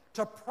parent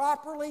to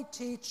properly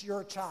teach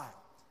your child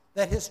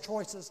that his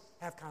choices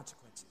have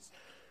consequences.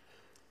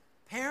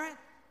 Parent,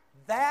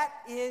 that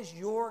is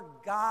your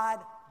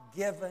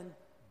God-given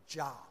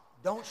job.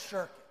 Don't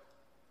shirk it.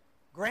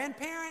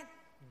 Grandparent,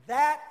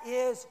 that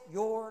is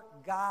your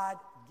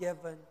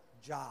God-given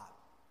job.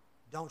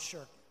 Don't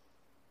shirk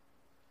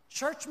it.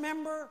 Church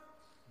member,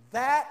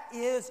 that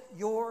is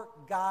your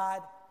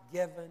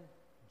God-given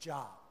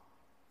job.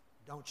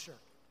 Don't shirk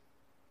it.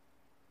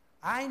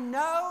 I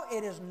know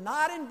it is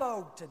not in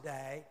vogue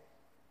today,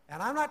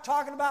 and I'm not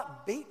talking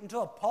about beating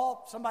to a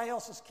pulp somebody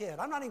else's kid.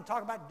 I'm not even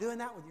talking about doing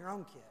that with your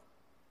own kid.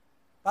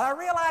 But I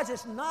realize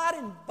it's not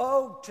in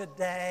vogue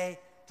today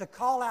to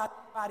call out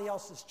somebody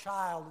else's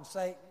child and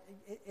say,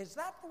 is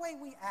that the way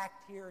we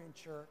act here in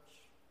church?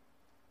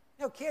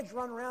 Kids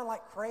run around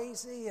like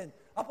crazy and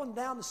up and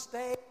down the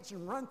stage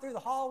and run through the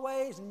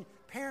hallways, and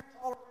parents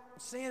all around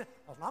seeing it.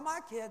 Well, it's not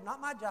my kid,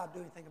 not my job to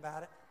do anything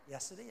about it.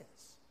 Yes, it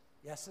is.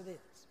 Yes, it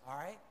is. All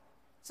right?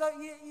 So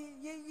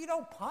you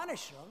don't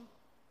punish them.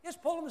 You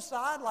just pull them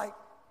aside like,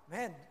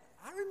 man,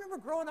 I remember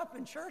growing up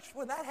in church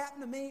when that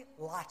happened to me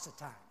lots of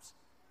times.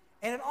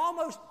 And it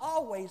almost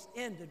always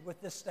ended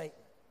with this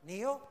statement: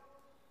 Neil,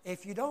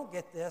 if you don't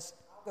get this,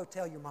 I'll go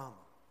tell your mama.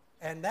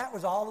 And that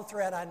was all the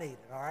thread I needed,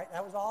 all right?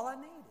 That was all I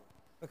needed,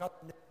 because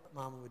I knew what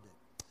mama would do.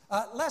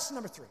 Lesson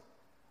number 3.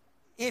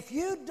 If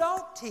you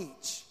don't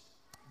teach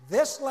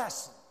this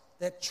lesson,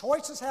 that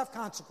choices have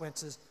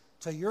consequences,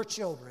 to your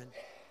children,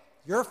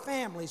 your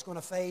family's going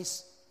to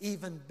face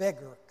even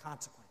bigger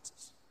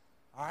consequences,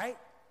 all right?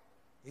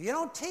 If you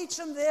don't teach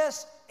them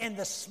this in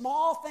the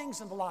small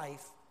things of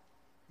life,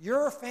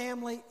 your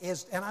family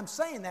is, and I'm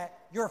saying that,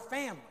 your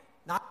family,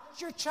 not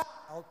just your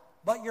child,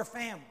 but your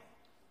family.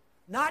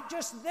 Not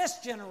just this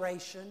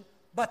generation,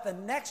 but the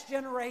next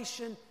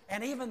generation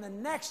and even the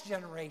next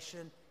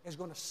generation is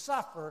going to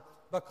suffer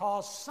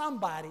because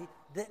somebody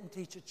didn't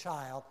teach a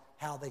child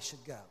how they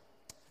should go.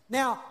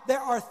 Now, there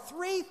are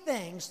 3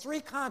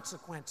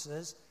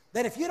 consequences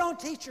that if you don't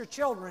teach your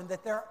children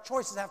that their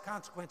choices have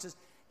consequences.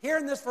 Here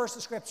in this verse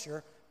of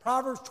Scripture,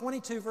 Proverbs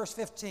 22, verse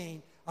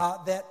 15,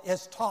 that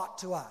is taught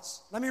to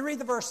us. Let me read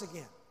the verse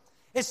again.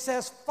 It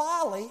says,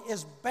 "Folly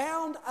is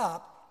bound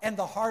up in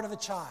the heart of a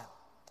child,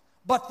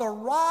 but the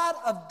rod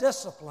of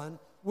discipline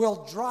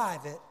will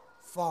drive it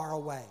far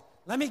away."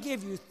 Let me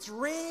give you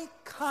 3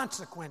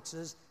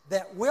 consequences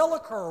that will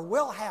occur,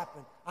 will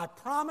happen. I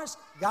promise,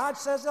 God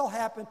says they'll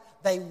happen.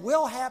 They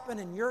will happen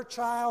in your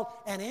child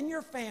and in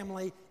your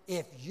family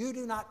if you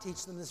do not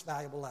teach them this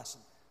valuable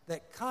lesson,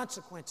 that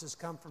consequences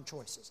come from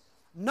choices.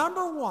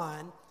 Number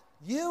 1,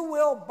 you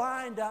will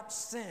bind up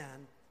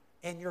sin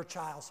in your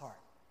child's heart.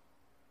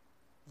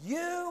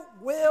 You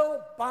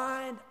will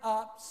bind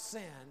up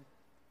sin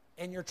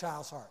in your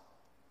child's heart.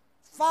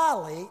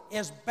 Folly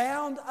is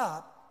bound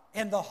up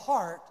in the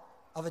heart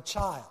of a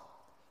child.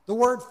 The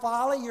word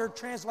folly, your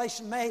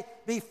translation may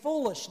be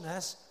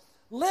foolishness,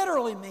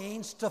 literally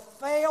means to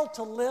fail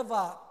to live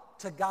up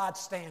to God's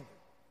standard.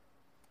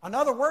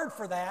 Another word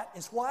for that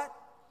is what?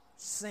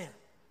 Sin.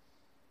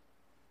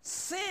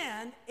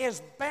 Sin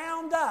is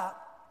bound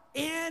up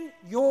in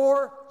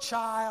your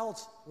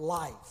child's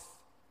life.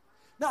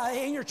 No,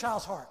 in your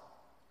child's heart.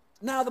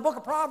 Now, the book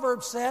of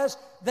Proverbs says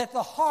that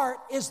the heart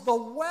is the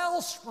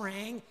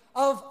wellspring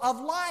of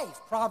life,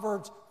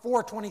 Proverbs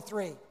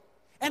 4:23.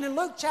 And in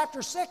Luke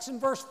chapter 6 and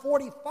verse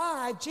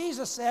 45,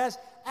 Jesus says,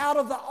 out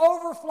of the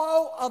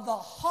overflow of the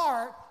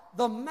heart,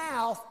 the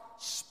mouth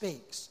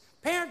speaks.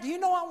 Parent, do you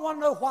want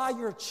to know why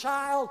your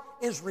child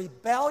is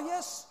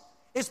rebellious?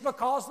 It's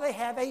because they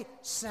have a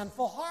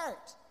sinful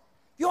heart.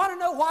 You want to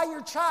know why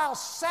your child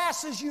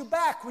sasses you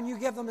back when you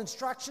give them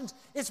instructions?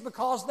 It's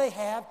because they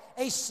have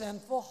a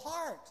sinful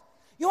heart.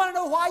 You want to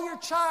know why your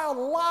child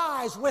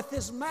lies with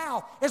his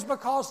mouth? It's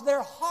because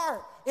their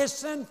heart is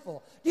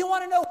sinful. Do you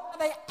want to know why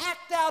they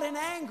act out in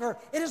anger?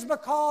 It is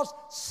because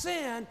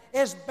sin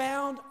is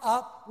bound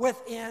up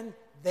within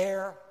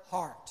their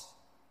heart.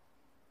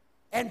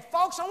 And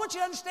folks, I want you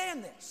to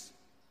understand this.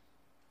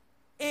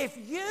 If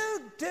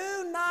you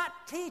do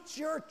not teach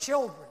your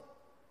children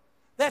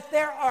that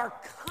there are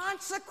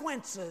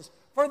consequences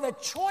for the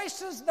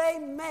choices they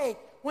make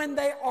when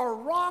they are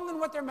wrong in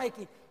what they're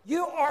making,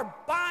 you are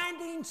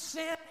binding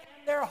sin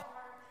in their heart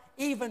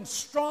even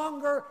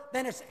stronger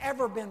than it's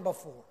ever been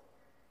before.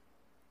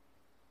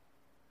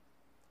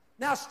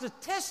 Now,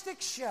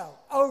 statistics show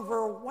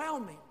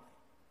overwhelmingly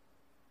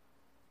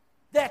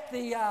that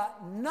the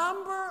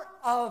number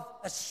of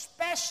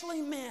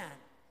especially men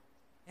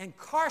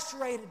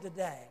incarcerated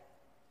today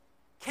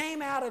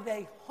came out of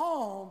a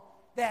home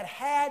that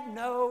had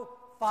no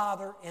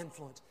father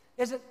influence.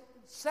 Is it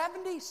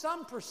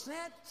 70-some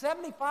percent,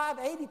 75,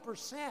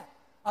 80%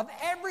 of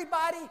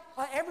everybody,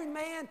 every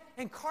man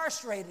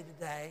incarcerated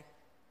today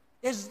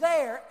is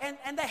there,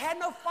 and they had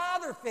no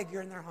father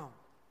figure in their home.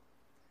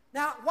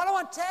 Now, what I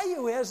want to tell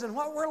you is, and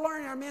what we're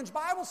learning in our men's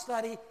Bible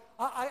study,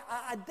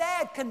 a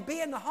dad can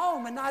be in the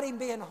home and not even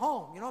be in the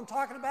home. You know what I'm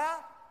talking about?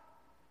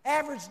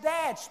 Average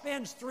dad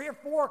spends 3 or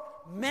 4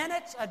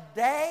 minutes a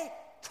day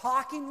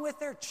talking with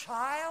their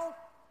child.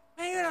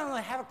 And you don't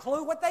really have a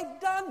clue what they've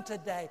done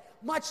today,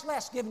 much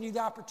less giving you the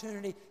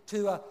opportunity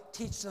to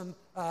teach them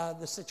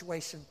the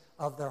situation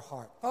of their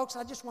heart. Folks,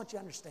 I just want you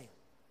to understand.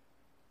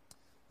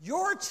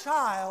 Your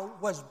child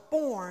was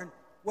born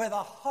with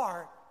a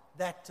heart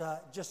that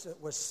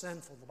was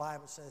sinful. The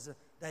Bible says that.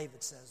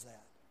 David says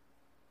that.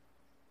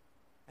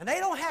 And they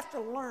don't have to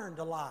learn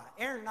to lie.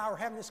 Aaron and I were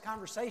having this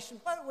conversation.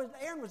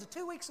 Aaron, was it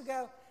 2 weeks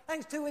ago? I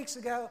think it's 2 weeks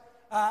ago.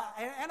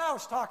 And I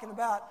was talking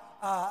about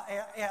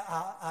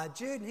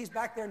Jude, and he's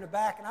back there in the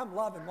back, and I'm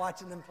loving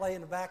watching them play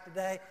in the back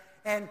today.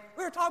 And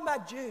we were talking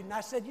about Jude, and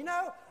I said,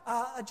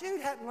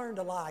 Jude hadn't learned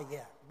to lie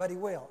yet, but he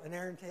will. And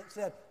Aaron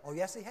said, oh,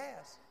 yes, he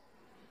has.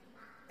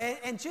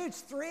 And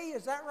Jude's 3,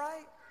 is that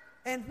right?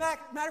 And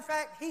matter of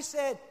fact, he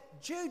said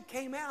Jude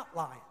came out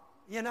lying.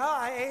 He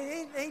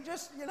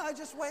just,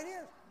 just the way it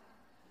is.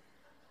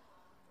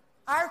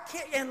 Our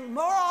kid, and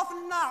more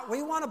often than not,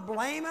 we want to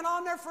blame it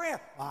on their friend.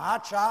 Well, our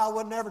child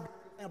would never do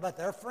anything, but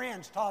their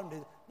friends taught them to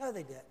do that. No,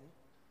 they didn't.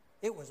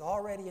 It was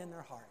already in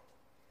their heart.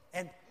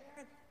 And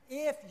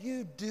if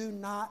you do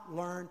not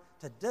learn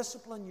to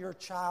discipline your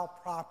child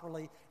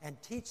properly and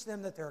teach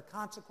them that there are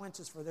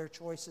consequences for their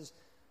choices,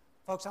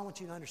 folks, I want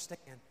you to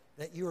understand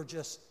that you are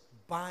just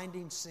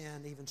binding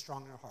sin even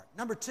stronger in your heart.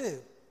 Number two,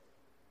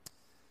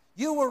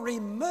 you will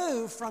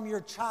remove from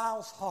your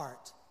child's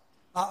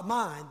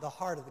mind the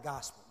heart of the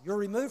gospel. You'll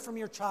remove from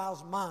your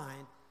child's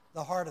mind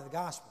the heart of the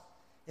gospel.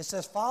 It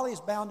says, folly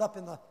is bound up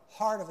in the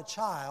heart of a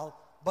child,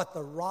 but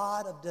the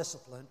rod of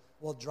discipline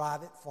will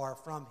drive it far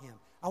from him.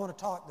 I want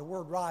to talk, the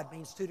word rod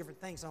means two different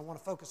things, and I want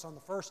to focus on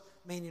the first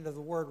meaning of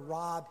the word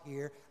rod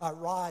here,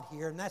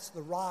 and that's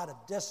the rod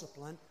of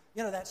discipline.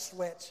 You know that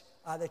switch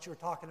that you were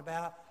talking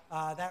about,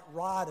 that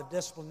rod of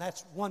discipline,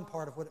 that's one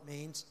part of what it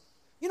means.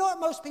 You know what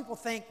most people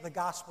think the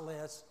gospel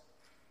is?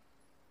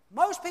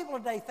 Most people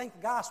today think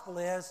the gospel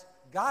is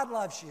God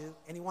loves you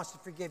and he wants to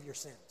forgive your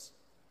sins.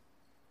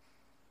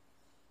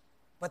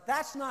 But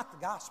that's not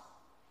the gospel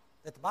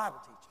that the Bible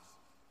teaches.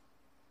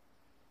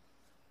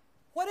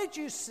 What did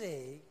you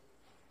see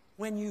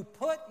when you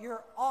put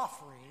your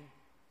offering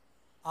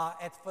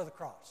at the foot of the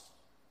cross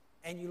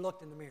and you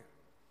looked in the mirror?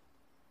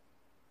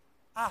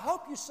 I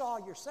hope you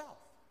saw yourself.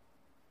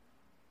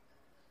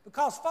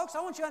 Because, folks,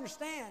 I want you to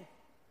understand,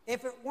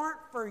 if it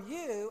weren't for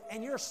you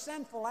and your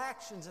sinful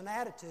actions and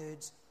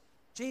attitudes,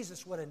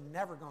 Jesus would have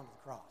never gone to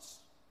the cross.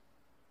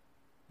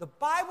 The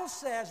Bible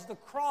says the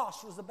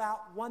cross was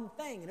about one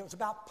thing, and it was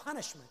about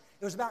punishment.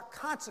 It was about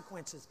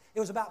consequences. It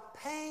was about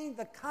paying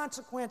the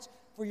consequence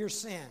for your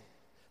sin.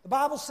 The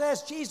Bible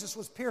says Jesus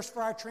was pierced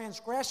for our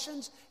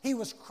transgressions. He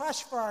was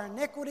crushed for our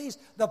iniquities.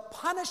 The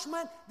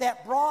punishment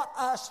that brought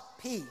us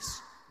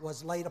peace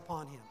was laid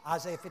upon him.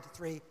 Isaiah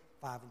 53,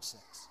 5 and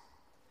 6.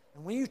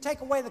 And when you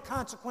take away the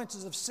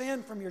consequences of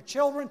sin from your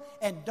children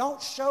and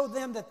don't show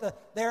them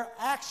that their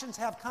actions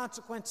have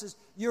consequences,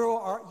 you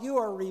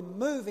are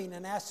removing,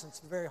 in essence,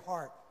 the very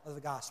heart of the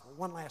gospel.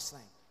 One last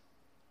thing.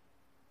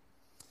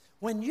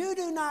 When you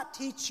do not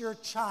teach your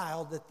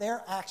child that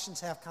their actions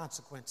have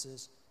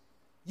consequences,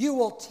 you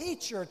will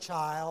teach your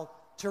child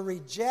to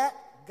reject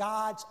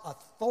God's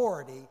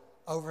authority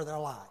over their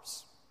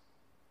lives.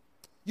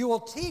 You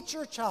will teach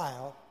your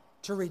child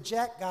to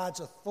reject God's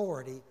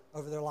authority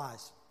over their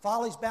lives.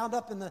 Folly's bound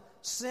up in the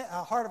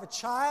heart of a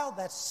child,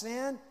 that's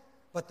sin,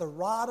 but the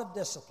rod of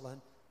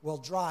discipline will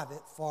drive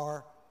it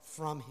far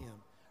from him.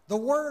 The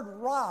word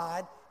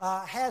rod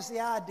has the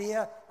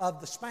idea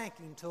of the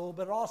spanking tool,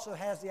 but it also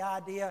has the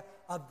idea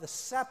of the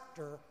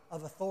scepter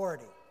of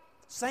authority.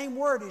 Same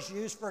word is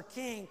used for a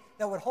king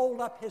that would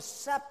hold up his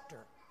scepter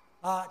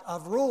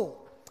of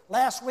rule.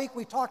 Last week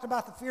we talked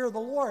about the fear of the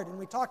Lord, and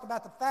we talked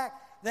about the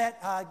fact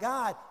that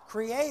God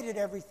created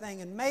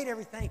everything and made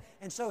everything,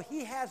 and so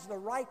he has the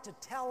right to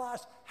tell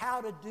us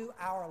how to do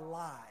our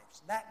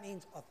lives. That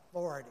means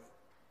authority.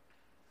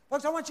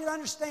 Folks, I want you to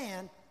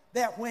understand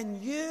that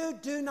when you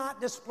do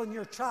not discipline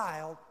your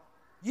child,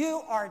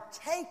 you are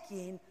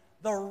taking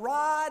the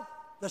rod,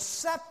 the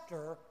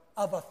scepter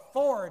of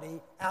authority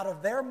out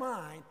of their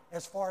mind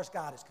as far as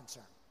God is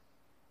concerned.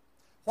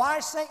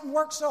 Why Satan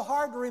works so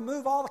hard to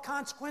remove all the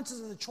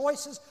consequences of the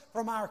choices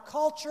from our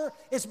culture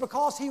is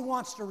because he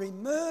wants to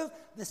remove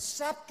the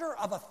scepter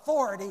of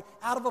authority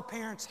out of a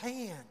parent's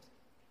hand.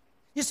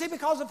 You see,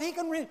 because if he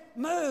can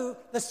remove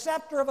the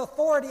scepter of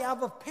authority out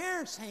of a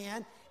parent's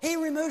hand, he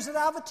removes it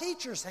out of a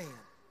teacher's hand.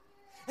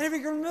 And if he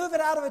can remove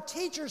it out of a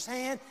teacher's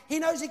hand, he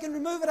knows he can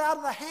remove it out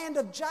of the hand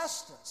of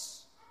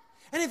justice.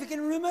 And if he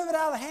can remove it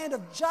out of the hand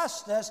of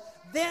justice,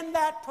 then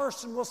that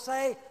person will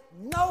say,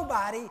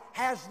 nobody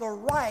has the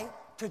right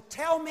to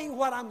tell me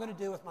what I'm going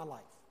to do with my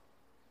life.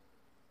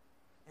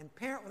 And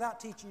parent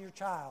without teaching your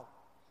child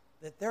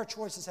that their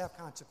choices have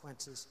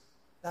consequences,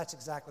 that's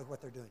exactly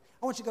what they're doing.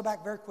 I want you to go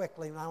back very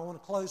quickly, and I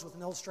want to close with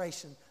an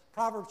illustration.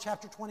 Proverbs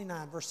chapter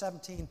 29, verse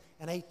 17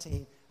 and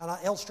 18, an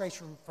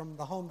illustration from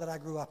the home that I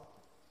grew up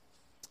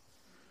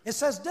in. It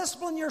says,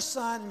 discipline your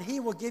son, and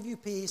he will give you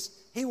peace.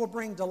 He will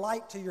bring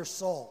delight to your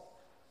soul.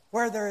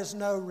 Where there is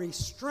no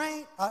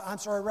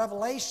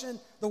revelation,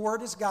 the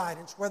word is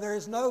guidance. Where there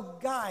is no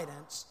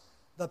guidance,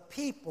 the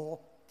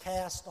people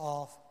cast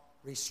off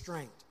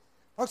restraint.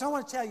 Folks, I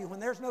want to tell you, when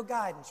there's no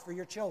guidance for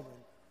your children,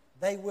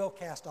 they will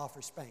cast off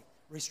restraint.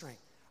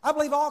 I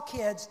believe all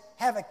kids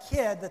have a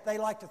kid that they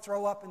like to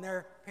throw up in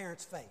their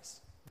parents'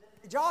 face.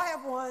 Did y'all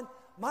have one?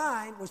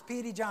 Mine was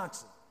Petey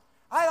Johnson.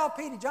 I thought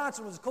Petey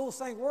Johnson was the coolest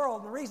thing in the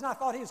world, and the reason I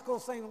thought he was the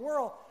coolest thing in the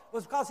world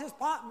was because his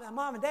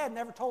mom and dad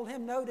never told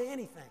him no to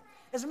anything.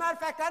 As a matter of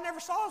fact, I never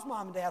saw his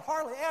mom and dad,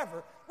 hardly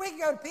ever. We could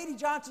go to Petey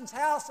Johnson's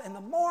house in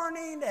the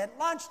morning, at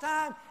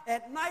lunchtime,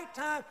 at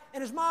nighttime,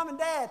 and his mom and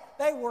dad,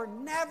 they were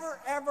never,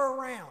 ever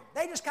around.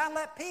 They just kind of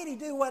let Petey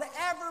do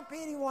whatever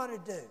Petey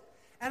wanted to do.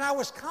 And I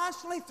was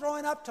constantly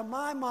throwing up to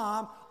my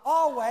mom,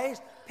 always,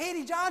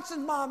 Petey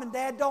Johnson's mom and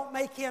dad don't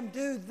make him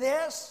do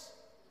this.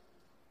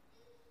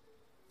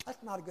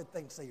 That's not a good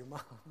thing to say to your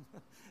mom,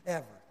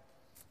 ever.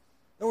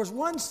 There was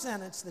one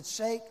sentence that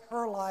shaped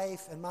her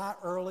life in my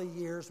early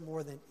years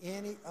more than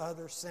any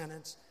other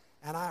sentence,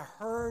 and I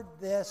heard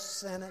this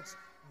sentence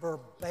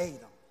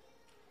verbatim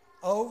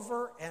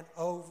over and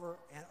over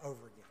and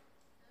over again.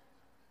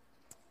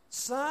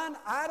 son,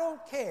 I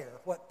don't care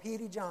what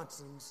Petey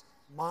Johnson's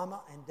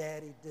mama and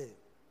daddy do.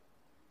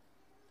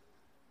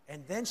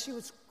 And then she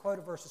would quote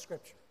a verse of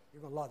Scripture.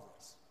 You're going to love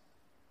this.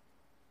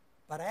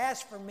 But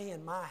as for me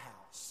and my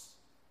house,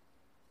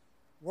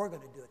 we're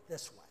going to do it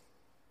this way.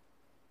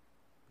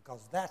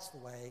 Because that's the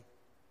way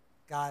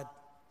God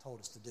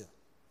told us to do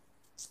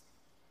it.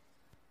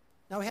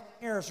 Now, we have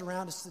parents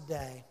around us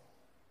today.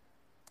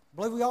 I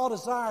believe we all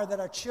desire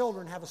that our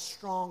children have a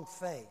strong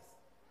faith.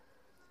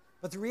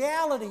 But the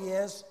reality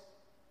is,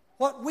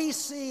 what we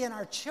see in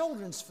our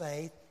children's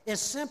faith is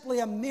simply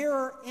a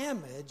mirror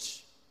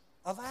image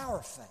of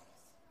our faith.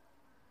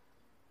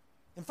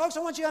 And folks, I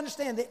want you to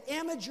understand the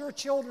image your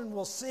children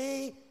will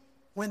see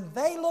when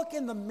they look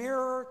in the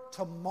mirror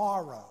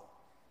tomorrow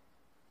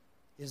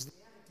is the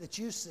image that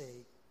you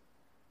see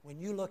when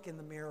you look in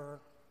the mirror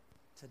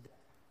today.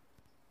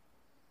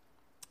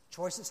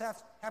 Choices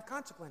have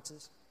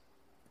consequences.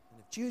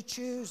 And if you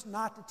choose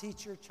not to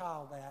teach your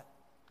child that,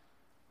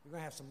 you're going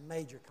to have some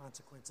major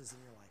consequences in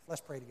your life.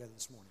 Let's pray together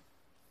this morning.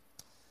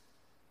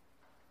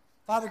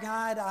 Father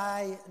God,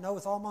 I know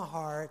with all my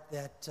heart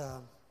that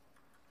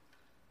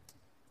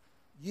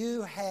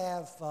you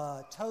have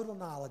total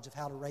knowledge of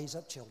how to raise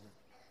up children.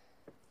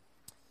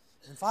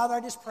 And Father, I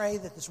just pray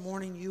that this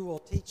morning you will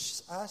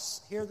teach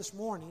us here this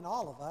morning,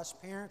 all of us,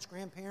 parents,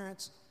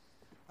 grandparents,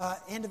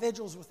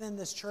 individuals within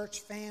this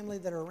church family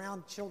that are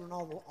around children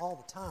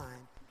all the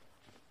time,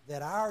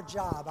 that our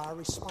job, our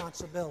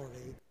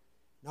responsibility,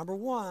 number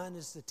one,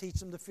 is to teach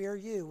them to fear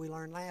you, we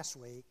learned last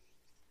week.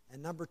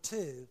 And number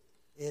two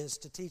is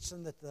to teach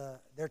them that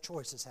their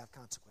choices have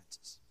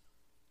consequences.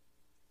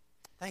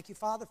 Thank you,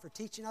 Father, for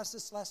teaching us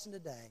this lesson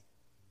today.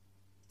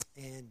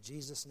 In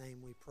Jesus'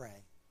 name we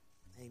pray.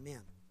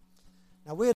 Amen. Now,